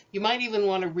 You might even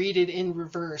want to read it in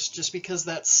reverse, just because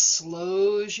that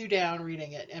slows you down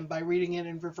reading it. And by reading it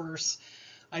in reverse,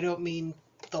 I don't mean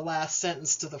the last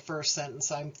sentence to the first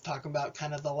sentence. I'm talking about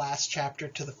kind of the last chapter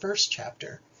to the first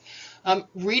chapter.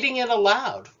 Reading it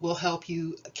aloud will help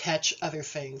you catch other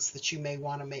things that you may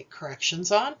want to make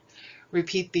corrections on.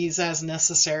 Repeat these as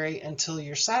necessary until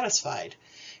you're satisfied.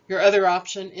 Your other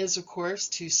option is, of course,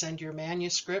 to send your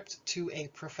manuscript to a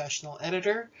professional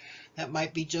editor. That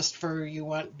might be just for, you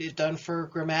want it done for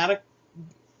grammatical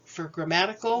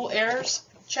errors.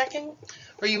 checking,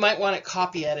 or you might want it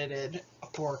copy edited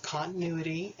for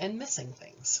continuity and missing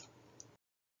things.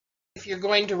 If you're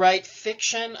going to write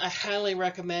fiction, I highly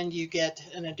recommend you get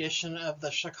an edition of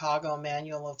the Chicago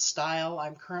Manual of Style.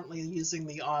 I'm currently using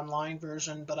the online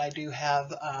version, but I do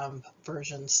have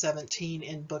version 17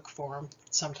 in book form.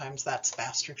 Sometimes that's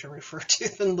faster to refer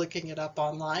to than looking it up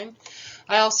online.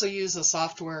 I also use a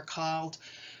software called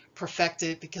Perfect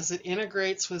It because it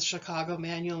integrates with Chicago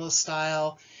Manual of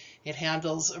Style. It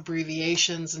handles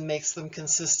abbreviations and makes them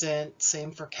consistent.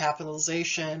 Same for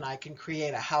capitalization. I can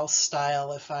create a house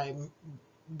style if I'm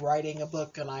writing a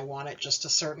book and I want it just a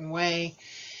certain way.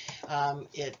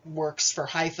 It works for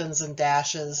hyphens and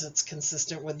dashes. It's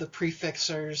consistent with the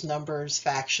prefixers, numbers,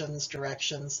 factions,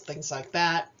 directions, things like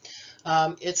that.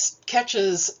 It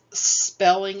catches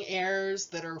spelling errors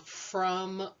that are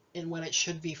from and when it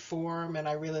should be form, and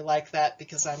I really like that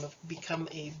because I've become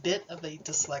a bit of a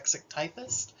dyslexic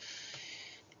typist.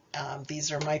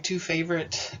 These are my two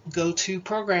favorite go-to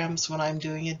programs when I'm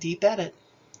doing a deep edit.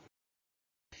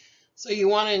 So you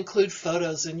want to include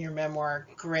photos in your memoir.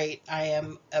 Great. I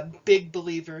am a big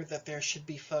believer that there should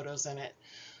be photos in it.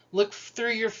 Look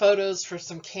through your photos for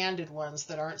some candid ones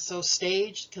that aren't so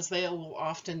staged, because they will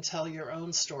often tell your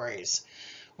own stories.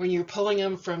 When you're pulling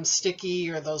them from sticky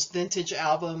or those vintage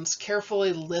albums,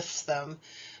 carefully lift them,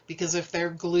 because if they're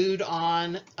glued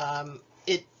on and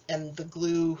the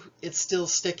glue it's still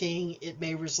sticking, it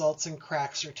may result in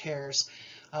cracks or tears.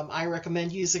 I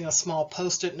recommend using a small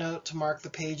post-it note to mark the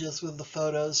pages with the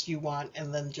photos you want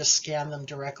and then just scan them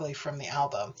directly from the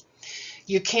album.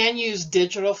 You can use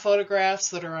digital photographs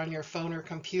that are on your phone or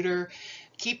computer.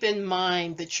 Keep in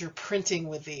mind that you're printing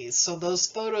with these, so those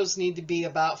photos need to be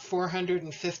about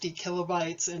 450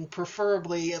 kilobytes and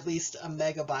preferably at least a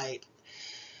megabyte.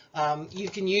 You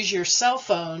can use your cell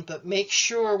phone, but make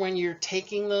sure when you're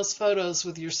taking those photos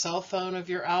with your cell phone of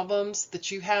your albums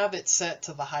that you have it set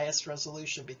to the highest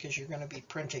resolution, because you're going to be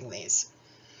printing these.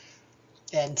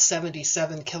 And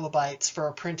 77 kilobytes for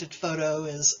a printed photo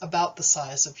is about the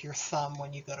size of your thumb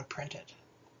when you go to print it.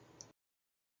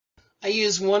 I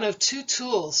use one of two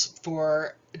tools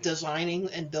for designing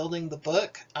and building the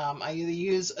book. I either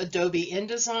use Adobe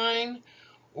InDesign,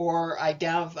 or I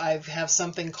have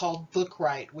something called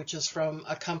Bookwrite, which is from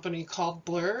a company called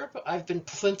Blurb. I've been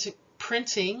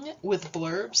printing with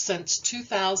Blurb since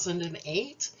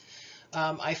 2008.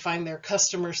 I find their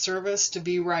customer service to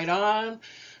be right on.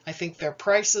 I think their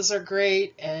prices are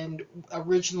great, and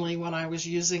originally when I was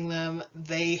using them,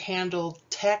 they handled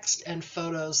text and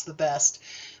photos the best.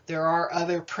 There are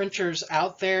other printers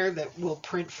out there that will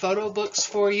print photo books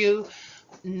for you.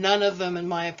 None of them, in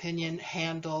my opinion,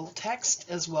 handle text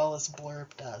as well as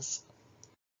Blurb does.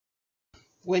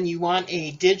 When you want a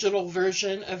digital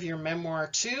version of your memoir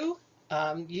too,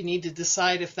 you need to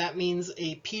decide if that means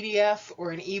a PDF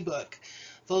or an ebook.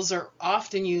 Those are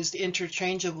often used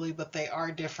interchangeably, but they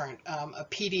are different. A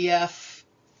PDF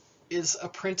is a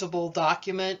printable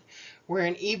document, where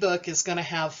an ebook is going to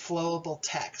have flowable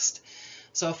text.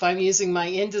 So if I'm using my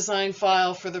InDesign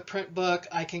file for the print book,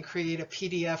 I can create a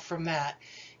PDF from that.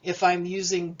 If I'm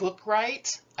using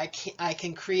Bookwrite, I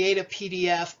can create a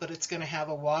PDF, but it's going to have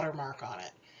a watermark on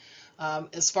it.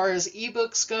 As far as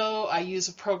ebooks go, I use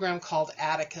a program called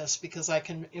Atticus because I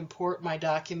can import my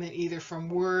document either from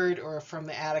Word or from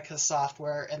the Atticus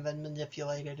software and then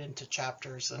manipulate it into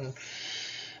chapters. And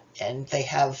they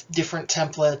have different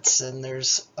templates, and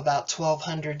there's about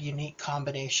 1,200 unique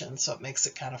combinations, so it makes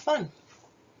it kind of fun.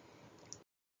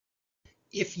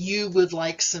 If you would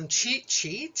like some cheat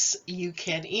sheets, you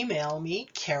can email me,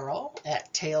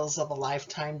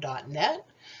 carol@talesofalifetime.net.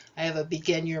 I have a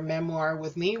Begin Your Memoir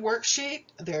with Me worksheet.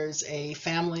 There's a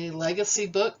family legacy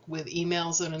book with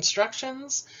emails and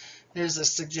instructions. There's a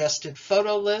suggested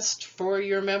photo list for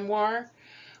your memoir.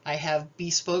 I have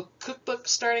bespoke cookbook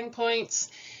starting points,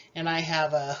 and I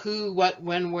have a who, what,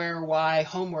 when, where, why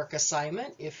homework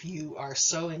assignment if you are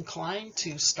so inclined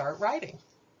to start writing.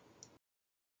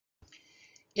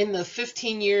 In the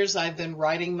 15 years I've been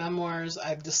writing memoirs,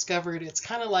 I've discovered it's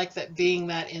kind of like that being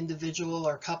that individual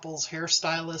or couple's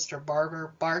hairstylist or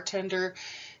barber, bartender,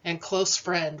 and close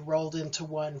friend rolled into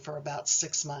one for about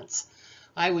 6 months.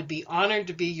 I would be honored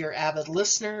to be your avid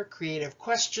listener, creative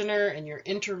questioner, and your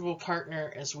interval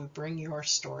partner as we bring your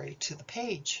story to the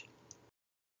page.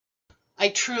 I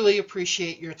truly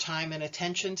appreciate your time and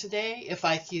attention today. If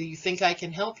you think I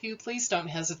can help you, please don't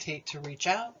hesitate to reach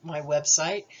out. My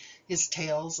website is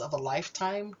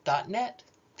talesofalifetime.net.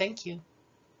 Thank you.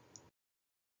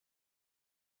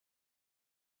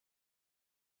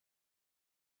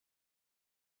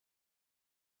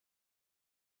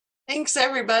 Thanks,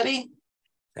 everybody.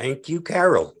 Thank you,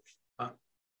 Carol.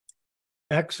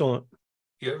 Excellent.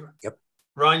 Yep.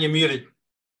 Ron, you're muted.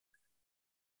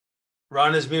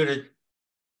 Ron is muted.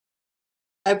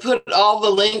 I put all the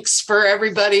links for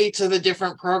everybody to the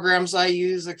different programs I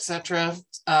use, etc.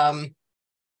 And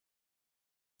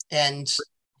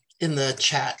in the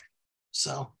chat.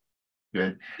 So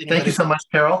good. Thank you so much,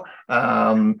 Carol.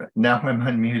 Now I'm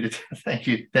unmuted. Thank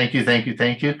you.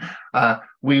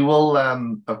 We will,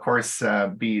 of course,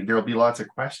 there will be lots of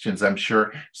questions, I'm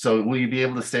sure. So will you be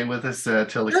able to stay with us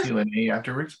till the Q&A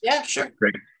afterwards? Yeah, sure.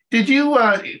 Great. Did you,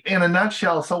 in a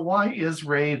nutshell, so why is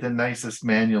Ray the nicest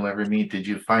man you'll ever meet? Did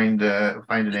you find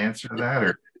an answer to that,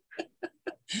 or?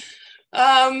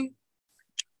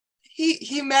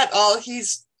 He met all.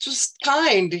 He's just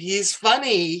kind. He's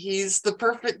funny. He's the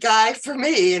perfect guy for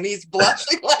me, and he's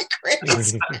blushing like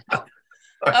crazy.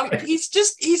 Okay.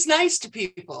 He's nice to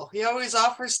people. He always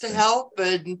offers to help.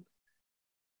 And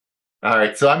all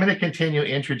right, so I'm going to continue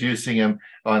introducing him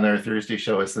on our Thursday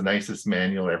show as the nicest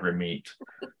man you'll ever meet.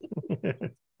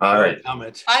 All right.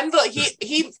 I'm the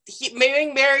he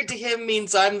being married to him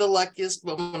means I'm the luckiest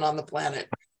woman on the planet,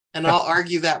 and I'll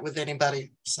argue that with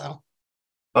anybody. So.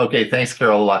 Okay, thanks,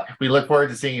 Carol, a lot. We look forward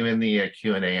to seeing you in the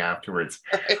Q&A afterwards.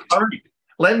 All right,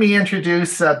 let me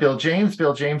introduce Bill James.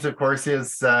 Bill James, of course,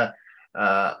 is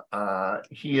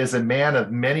he is a man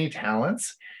of many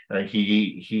talents.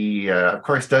 He of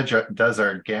course, does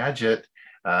our gadget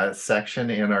section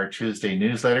in our Tuesday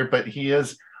newsletter, but he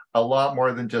is a lot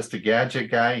more than just a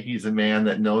gadget guy. He's a man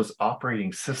that knows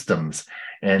operating systems,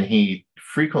 and he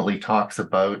frequently talks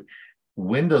about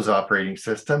Windows operating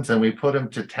systems, and we put him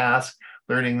to task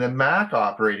learning the Mac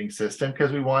operating system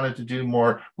because we wanted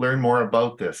to learn more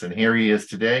about this. And here he is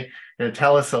today going to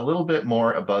tell us a little bit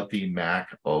more about the Mac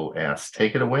OS.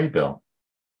 Take it away, Bill.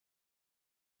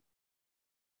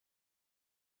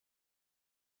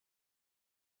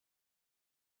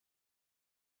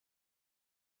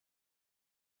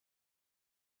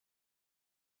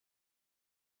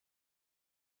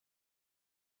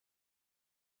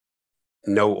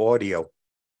 No audio.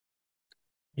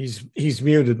 He's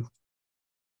muted.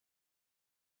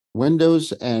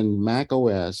 Windows and Mac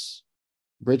OS,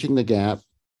 bridging the gap,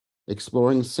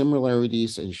 exploring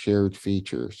similarities and shared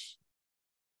features.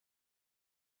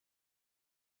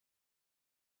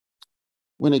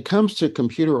 When it comes to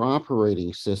computer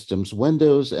operating systems,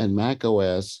 Windows and Mac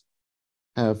OS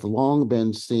have long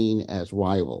been seen as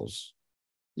rivals,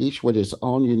 each with its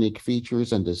own unique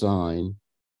features and design.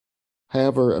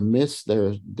 However, amidst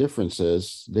their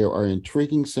differences, there are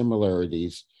intriguing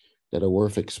similarities that are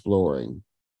worth exploring.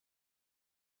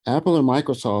 Apple and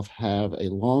Microsoft have a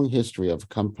long history of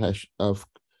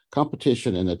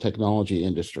competition in the technology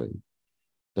industry.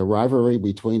 The rivalry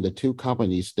between the two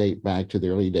companies date back to the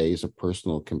early days of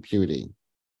personal computing.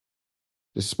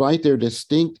 Despite their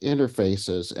distinct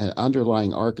interfaces and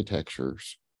underlying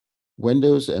architectures,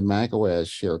 Windows and Mac OS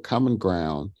share common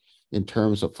ground in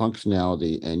terms of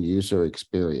functionality and user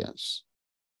experience.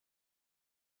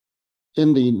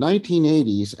 In the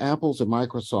 1980s, Apple and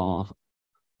Microsoft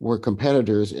were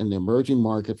competitors in the emerging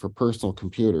market for personal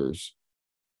computers.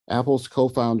 Apple's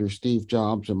co-founder Steve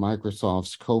Jobs and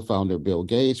Microsoft's co-founder Bill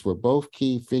Gates were both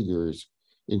key figures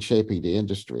in shaping the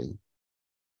industry.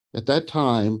 At that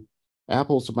time,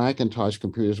 Apple's Macintosh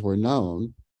computers were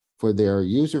known for their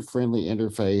user-friendly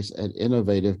interface and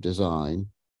innovative design,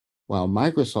 while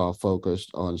Microsoft focused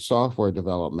on software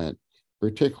development,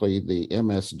 particularly the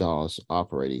MS-DOS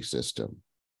operating system.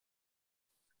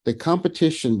 The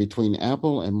competition between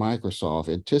Apple and Microsoft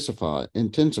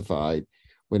intensified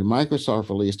when Microsoft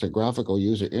released a graphical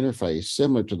user interface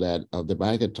similar to that of the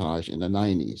Macintosh in the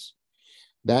 90s.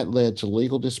 That led to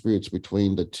legal disputes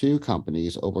between the two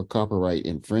companies over copyright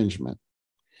infringement.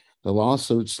 The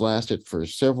lawsuits lasted for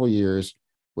several years,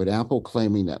 with Apple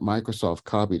claiming that Microsoft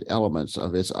copied elements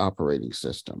of its operating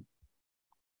system.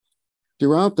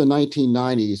 Throughout the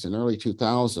 1990s and early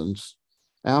 2000s,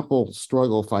 Apple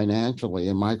struggled financially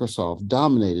and Microsoft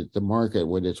dominated the market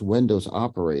with its Windows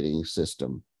operating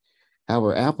system.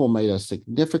 However, Apple made a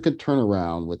significant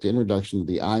turnaround with the introduction of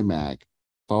the iMac,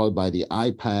 followed by the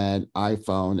iPad,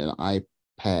 iPhone, and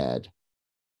iPad.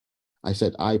 I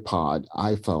said iPod,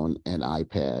 iPhone, and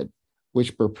iPad,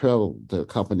 which propelled the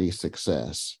company's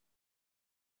success.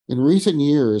 In recent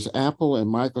years, Apple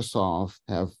and Microsoft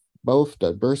have both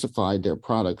diversified their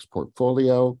products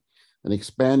portfolio and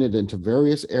expanded into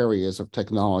various areas of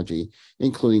technology,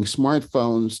 including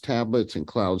smartphones, tablets, and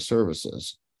cloud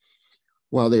services.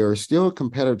 While they are still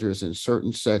competitors in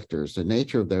certain sectors, the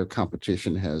nature of their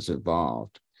competition has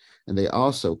evolved, and they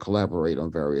also collaborate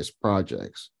on various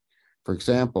projects. For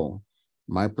example,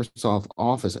 Microsoft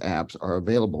Office apps are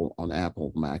available on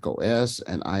Apple macOS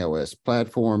and iOS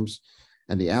platforms,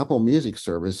 and the Apple Music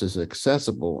service is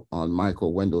accessible on micro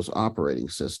Windows operating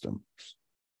systems.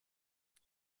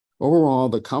 Overall,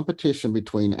 the competition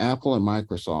between Apple and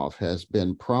Microsoft has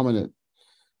been a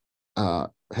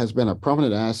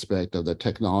prominent aspect of the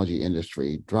technology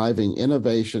industry, driving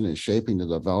innovation and shaping the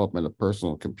development of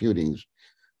personal computing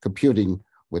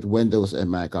with Windows and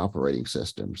Mac operating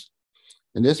systems.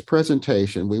 In this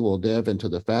presentation, we will delve into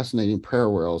the fascinating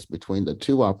parallels between the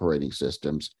two operating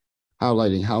systems,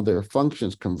 highlighting how their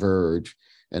functions converge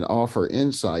and offer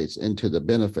insights into the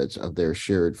benefits of their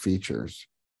shared features.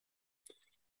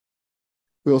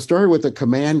 We'll start with the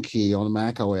Command key on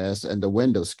macOS and the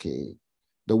Windows key.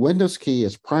 The Windows key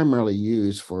is primarily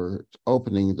used for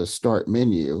opening the Start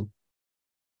menu,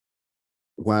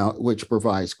 which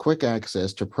provides quick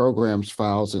access to programs,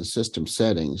 files, and system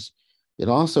settings. It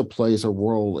also plays a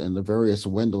role in the various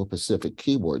Windows-specific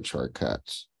keyboard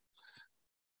shortcuts.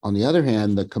 On the other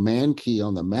hand, the Command key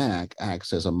on the Mac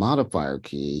acts as a modifier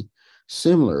key,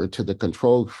 similar to the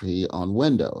Control key on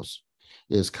Windows.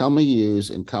 It is commonly used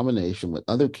in combination with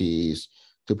other keys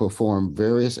to perform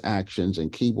various actions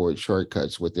and keyboard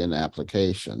shortcuts within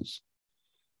applications.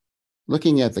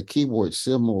 Looking at the keyboard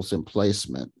symbols and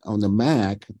placement, on the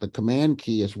Mac, the Command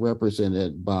key is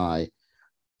represented by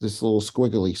this little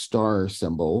squiggly star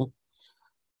symbol,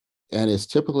 and is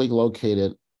typically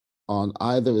located on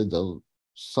either the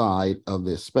side of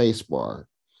the space bar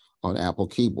on Apple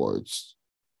keyboards.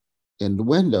 In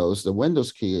Windows, the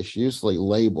Windows key is usually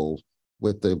labeled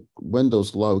with the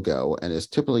Windows logo and is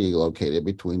typically located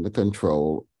between the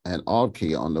Control and Alt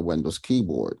key on the Windows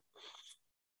keyboard.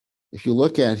 If you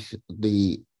look at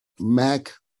the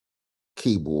Mac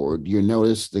keyboard, you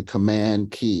notice the Command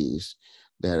keys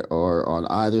that are on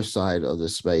either side of the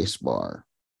space bar.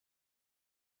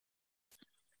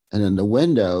 And in the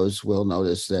Windows, we'll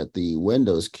notice that the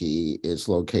Windows key is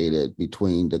located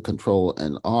between the Control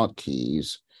and Alt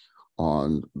keys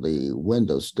on the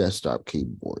Windows desktop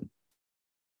keyboard.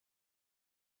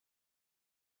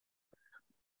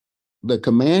 The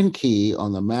Command key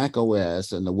on the Mac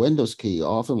OS and the Windows key,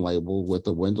 often labeled with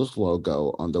the Windows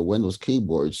logo on the Windows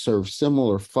keyboard, serve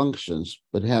similar functions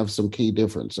but have some key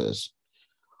differences.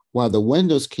 While the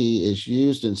Windows key is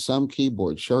used in some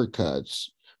keyboard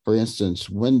shortcuts, for instance,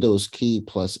 Windows key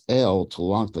plus L to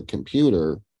lock the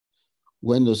computer,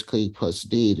 Windows key plus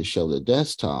D to show the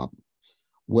desktop,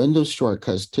 Windows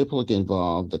shortcuts typically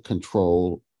involve the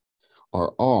Control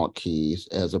or Alt keys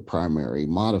as a primary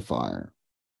modifier.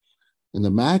 In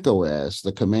the Mac OS,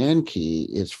 the Command key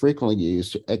is frequently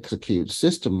used to execute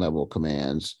system-level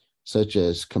commands, such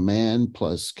as Command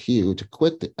plus Q to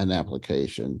quit an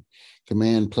application,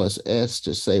 Command plus S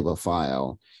to save a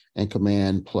file, and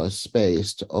Command plus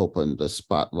space to open the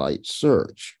Spotlight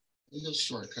search. These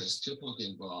shortcuts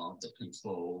typically involve the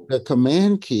Control. The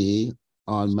Command key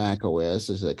on Mac OS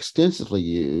is extensively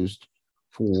used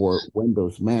for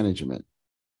Windows management.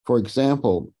 For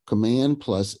example, Command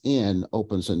plus N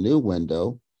opens a new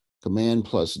window, Command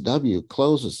plus W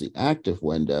closes the active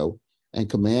window, and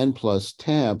Command plus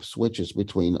Tab switches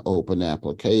between open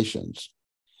applications.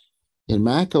 In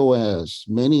Mac OS,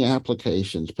 many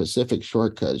application-specific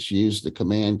shortcuts use the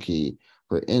Command key.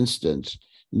 For instance,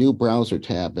 new browser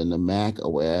tab in the Mac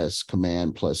OS,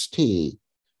 Command plus T.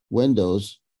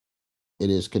 Windows,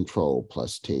 it is Control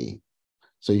plus T.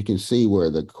 So you can see where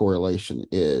the correlation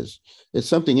is. It's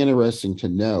something interesting to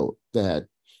note that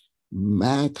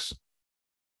Macs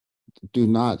do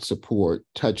not support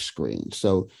touchscreens.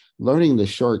 So learning the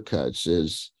shortcuts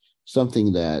is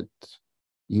something that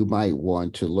you might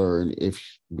want to learn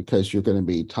because you're going to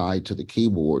be tied to the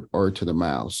keyboard or to the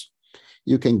mouse.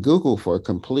 You can Google for a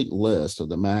complete list of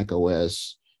the Mac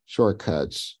OS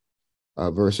shortcuts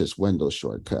versus Windows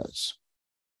shortcuts.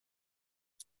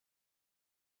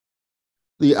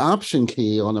 The Option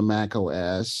key on the Mac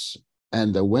OS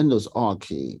and the Windows Alt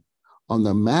key. On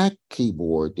the Mac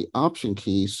keyboard, the Option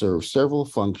key serves several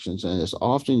functions and is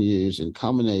often used in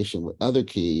combination with other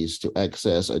keys to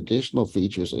access additional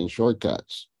features and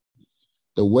shortcuts.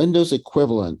 The Windows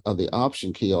equivalent of the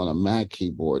Option key on a Mac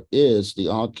keyboard is the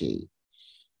Alt key.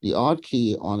 The Alt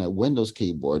key on a Windows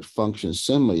keyboard functions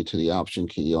similarly to the Option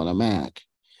key on a Mac.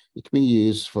 It can be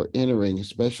used for entering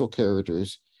special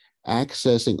characters,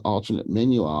 accessing alternate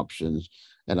menu options,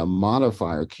 and a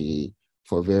modifier key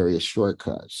for various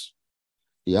shortcuts.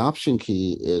 The Option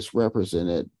key is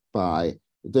represented by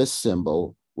this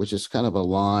symbol, which is kind of a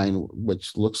line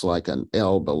which looks like an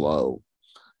L below,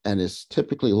 and is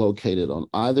typically located on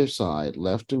either side,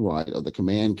 left and right, of the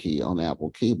Command key on Apple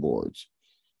keyboards.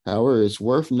 However, it's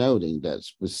worth noting that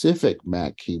specific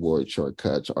Mac keyboard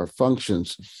shortcuts or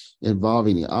functions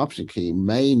involving the Option key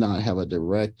may not have a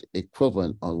direct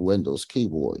equivalent on Windows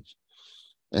keyboards.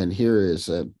 And here is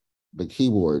the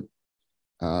keyboard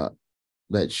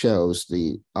that shows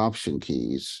the Option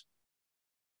keys.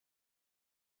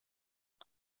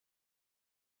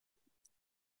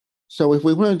 So if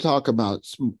we want to talk about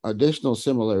some additional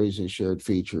similarities and shared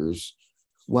features,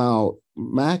 while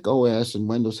Mac OS and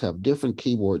Windows have different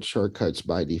keyboard shortcuts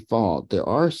by default, there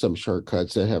are some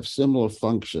shortcuts that have similar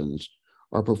functions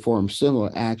or perform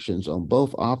similar actions on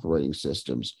both operating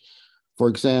systems. For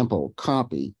example,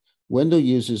 copy. Windows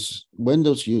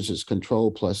uses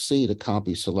Control+C to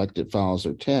copy selected files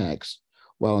or text,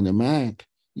 while in the Mac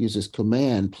uses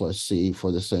Command+C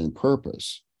for the same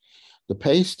purpose. The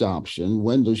paste option,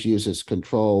 Windows uses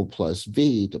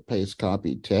Control+V to paste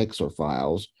copied text or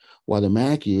files, while the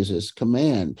Mac uses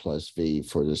Command+V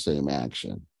for the same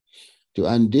action. To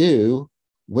undo,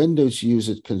 Windows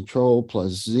uses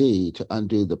Control+Z to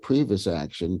undo the previous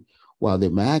action, while the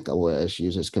Mac OS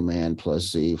uses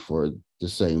Command+Z for the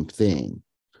same thing.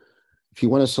 If you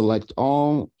want to select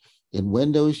all, in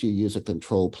Windows, you use a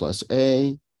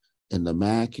Control+A. In the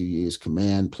Mac, you use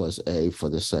Command+A for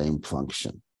the same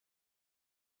function.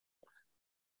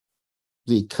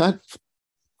 The cut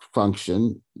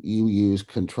function, you use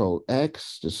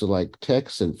Control+X to select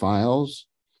text and files,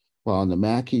 while on the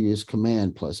Mac, you use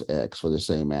Command+X for the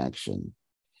same action.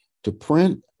 To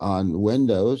print on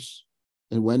Windows,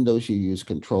 in Windows, you use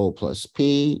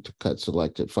Control+P to cut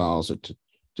selected files or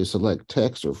to select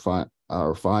text or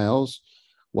files,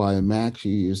 while in Mac,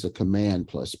 you use the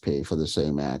Command+P for the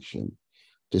same action.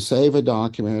 To save a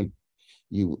document,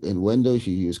 in Windows,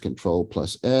 you use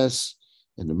Control+S.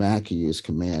 In the Mac, you use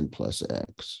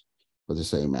Command+X for the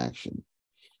same action.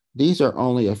 These are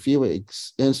only a few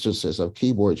instances of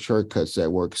keyboard shortcuts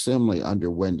that work similarly under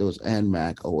Windows and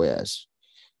Mac OS.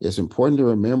 It's important to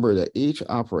remember that each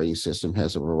operating system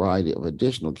has a variety of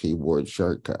additional keyboard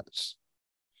shortcuts.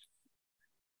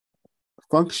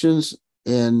 Functions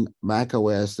in Mac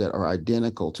OS that are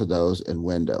identical to those in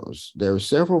Windows. There are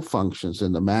several functions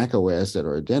in the Mac OS that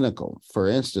are identical. For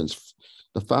instance,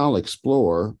 the File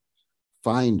Explorer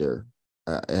Finder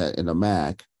in a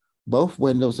Mac, both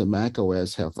Windows and Mac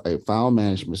OS have a file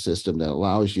management system that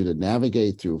allows you to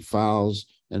navigate through files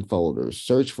and folders,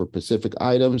 search for specific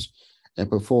items, and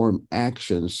perform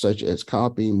actions such as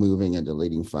copying, moving, and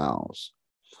deleting files.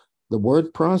 The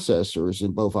word processors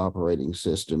in both operating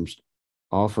systems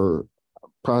offer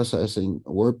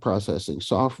word processing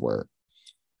software.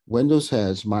 Windows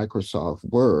has Microsoft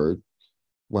Word,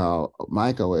 while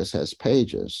Mac OS has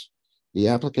Pages. The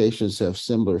applications have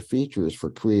similar features for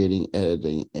creating,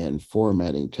 editing, and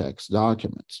formatting text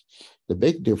documents. The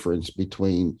big difference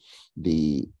between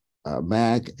the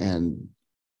Mac and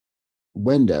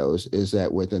Windows is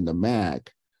that within the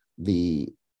Mac, the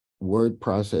word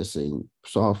processing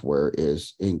software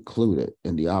is included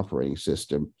in the operating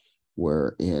system,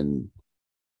 where in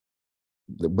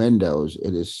the Windows,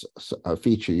 it is a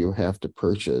feature you have to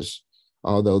purchase,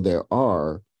 although there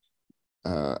are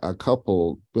a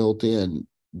couple built-in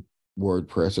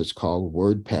WordPress called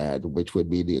WordPad, which would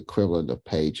be the equivalent of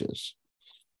Pages.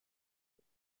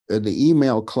 In the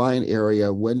email client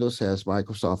area, Windows has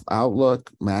Microsoft Outlook,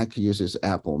 Mac uses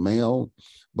Apple Mail.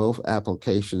 Both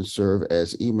applications serve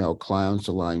as email clients,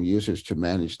 allowing users to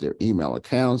manage their email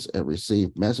accounts and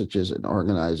receive messages and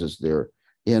organizes their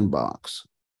inbox.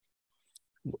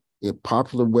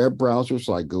 Popular web browsers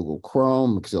like Google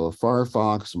Chrome, Mozilla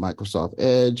Firefox, Microsoft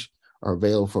Edge are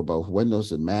available for both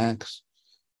Windows and Macs.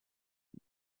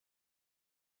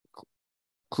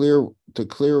 To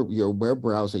clear your web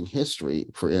browsing history,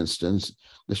 for instance,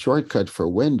 the shortcut for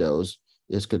Windows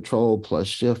is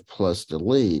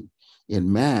Control+Shift+Delete.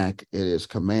 In Mac, it is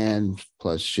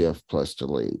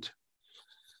Command+Shift+Delete.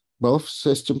 Both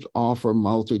systems offer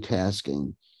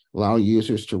multitasking, allowing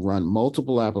users to run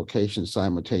multiple applications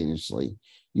simultaneously.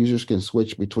 Users can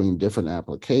switch between different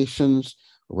applications,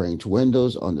 arrange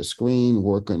windows on the screen,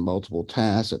 work on multiple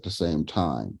tasks at the same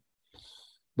time.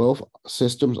 Both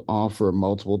systems offer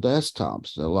multiple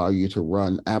desktops that allow you to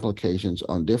run applications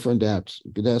on different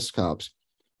desktops.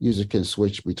 Users can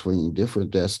switch between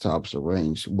different desktops,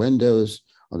 arrange windows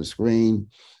on the screen,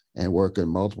 and work on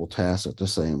multiple tasks at the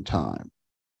same time.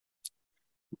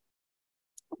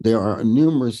 There are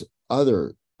numerous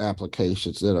other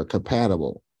applications that are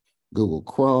compatible: Google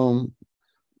Chrome,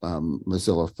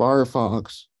 Mozilla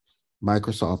Firefox,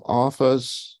 Microsoft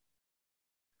Office,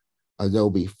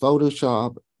 Adobe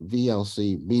Photoshop,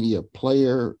 VLC Media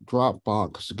Player,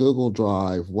 Dropbox, Google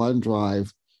Drive,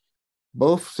 OneDrive,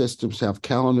 Both systems have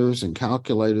calendars and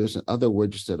calculators and other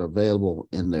widgets that are available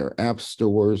in their app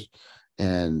stores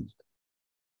and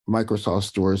Microsoft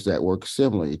stores that work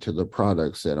similarly to the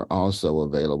products that are also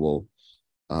available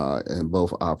in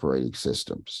both operating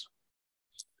systems.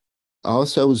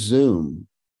 Also, Zoom,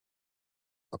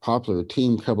 a popular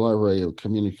team collaborative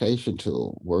communication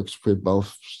tool, works with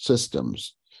both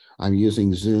systems. I'm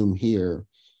using Zoom here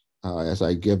as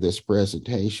I give this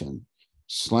presentation.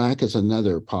 Slack is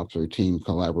another popular team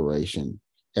collaboration,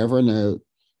 Evernote,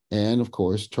 and of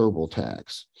course,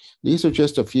 TurboTax. These are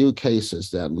just a few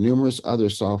cases that numerous other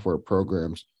software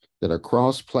programs that are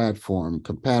cross-platform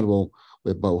compatible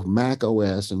with both Mac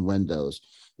OS and Windows,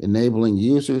 enabling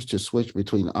users to switch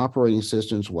between operating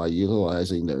systems while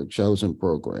utilizing their chosen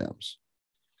programs.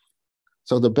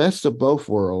 So the best of both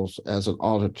worlds as an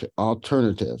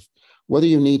alternative, whether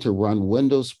you need to run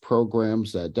Windows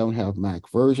programs that don't have Mac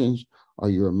versions, or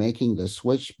you're making the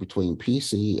switch between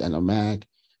PC and a Mac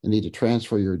and need to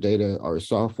transfer your data or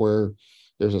software,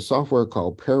 there's a software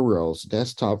called Parallels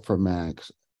Desktop for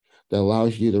Macs that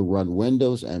allows you to run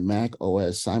Windows and Mac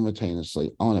OS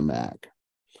simultaneously on a Mac.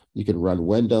 You can run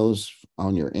Windows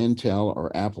on your Intel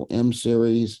or Apple M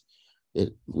series.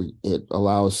 It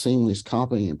allows seamless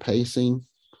copying and pasting.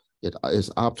 It is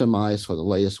optimized for the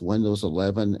latest Windows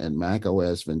 11 and Mac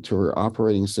OS Ventura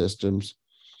operating systems.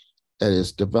 It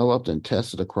is developed and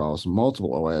tested across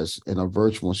multiple OS in a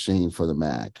virtual machine for the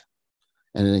Mac.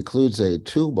 And it includes a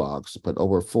toolbox, but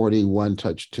over 40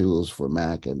 one-touch tools for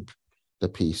Mac and the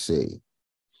PC.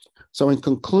 So in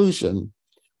conclusion,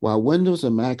 while Windows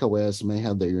and Mac OS may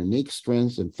have their unique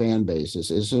strengths and fan bases,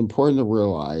 it's important to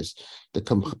realize the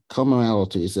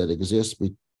commonalities that exist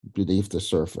beneath the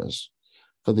surface.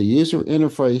 For the user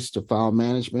interface to file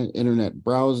management, internet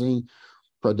browsing,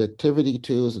 productivity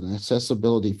tools, and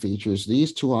accessibility features,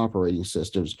 these two operating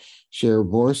systems share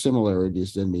more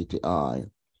similarities than meet the eye.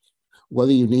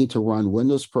 Whether you need to run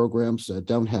Windows programs that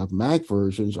don't have Mac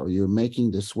versions, or you're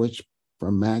making the switch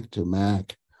from PC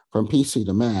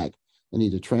to Mac, and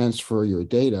need to transfer your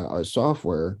data or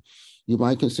software, you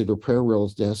might consider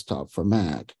Parallels Desktop for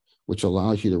Mac, which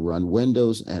allows you to run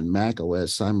Windows and Mac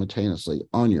OS simultaneously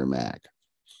on your Mac.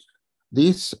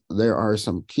 There are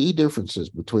some key differences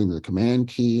between the Command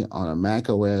key on a Mac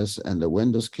OS and the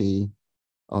Windows key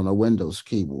on a Windows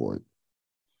keyboard.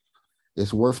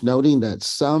 It's worth noting that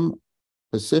some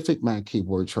specific Mac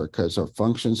keyboard shortcuts or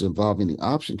functions involving the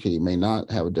Option key may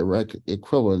not have a direct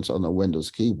equivalence on the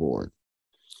Windows keyboard.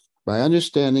 By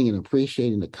understanding and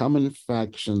appreciating the common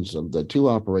factions of the two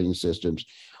operating systems,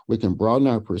 we can broaden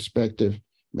our perspective,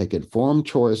 make informed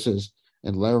choices,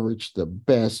 and leverage the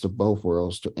best of both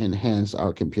worlds to enhance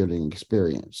our computing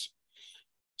experience.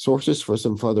 Sources for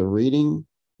some further reading: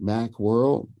 Mac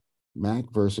World, Mac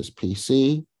versus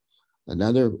PC.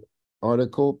 Another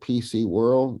article, PC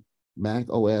World, Mac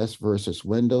OS versus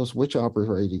Windows. Which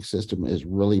operating system is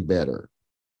really better?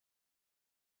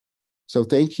 So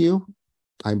thank you.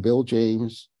 I'm Bill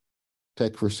James,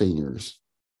 Tech for Seniors.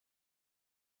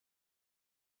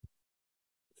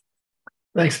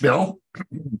 Thanks, Bill.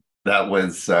 That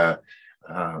was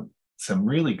some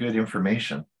really good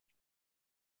information.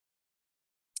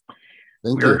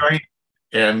 Thank you.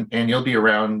 And you'll be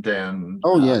around and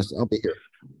yes, I'll be here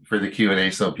for the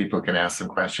Q&A so people can ask some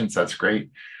questions. That's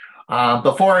great.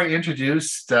 Before I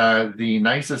introduce the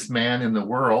nicest man in the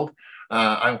world,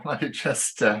 I want to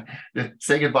just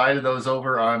say goodbye to those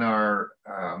over on our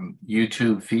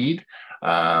YouTube feed.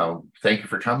 Thank you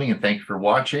for coming and thank you for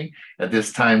watching. At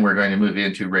this time, we're going to move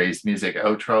into Ray's music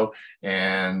outro,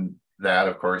 and that,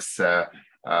 of course,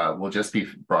 will just be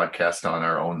broadcast on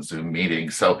our own Zoom meeting.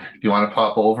 So if you want to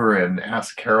pop over and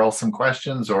ask Carol some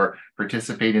questions or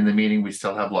participate in the meeting, we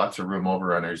still have lots of room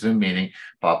over on our Zoom meeting.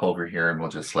 Pop over here and we'll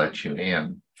just let you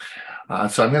in.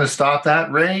 So I'm going to stop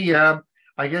that. Ray,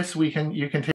 I guess you can take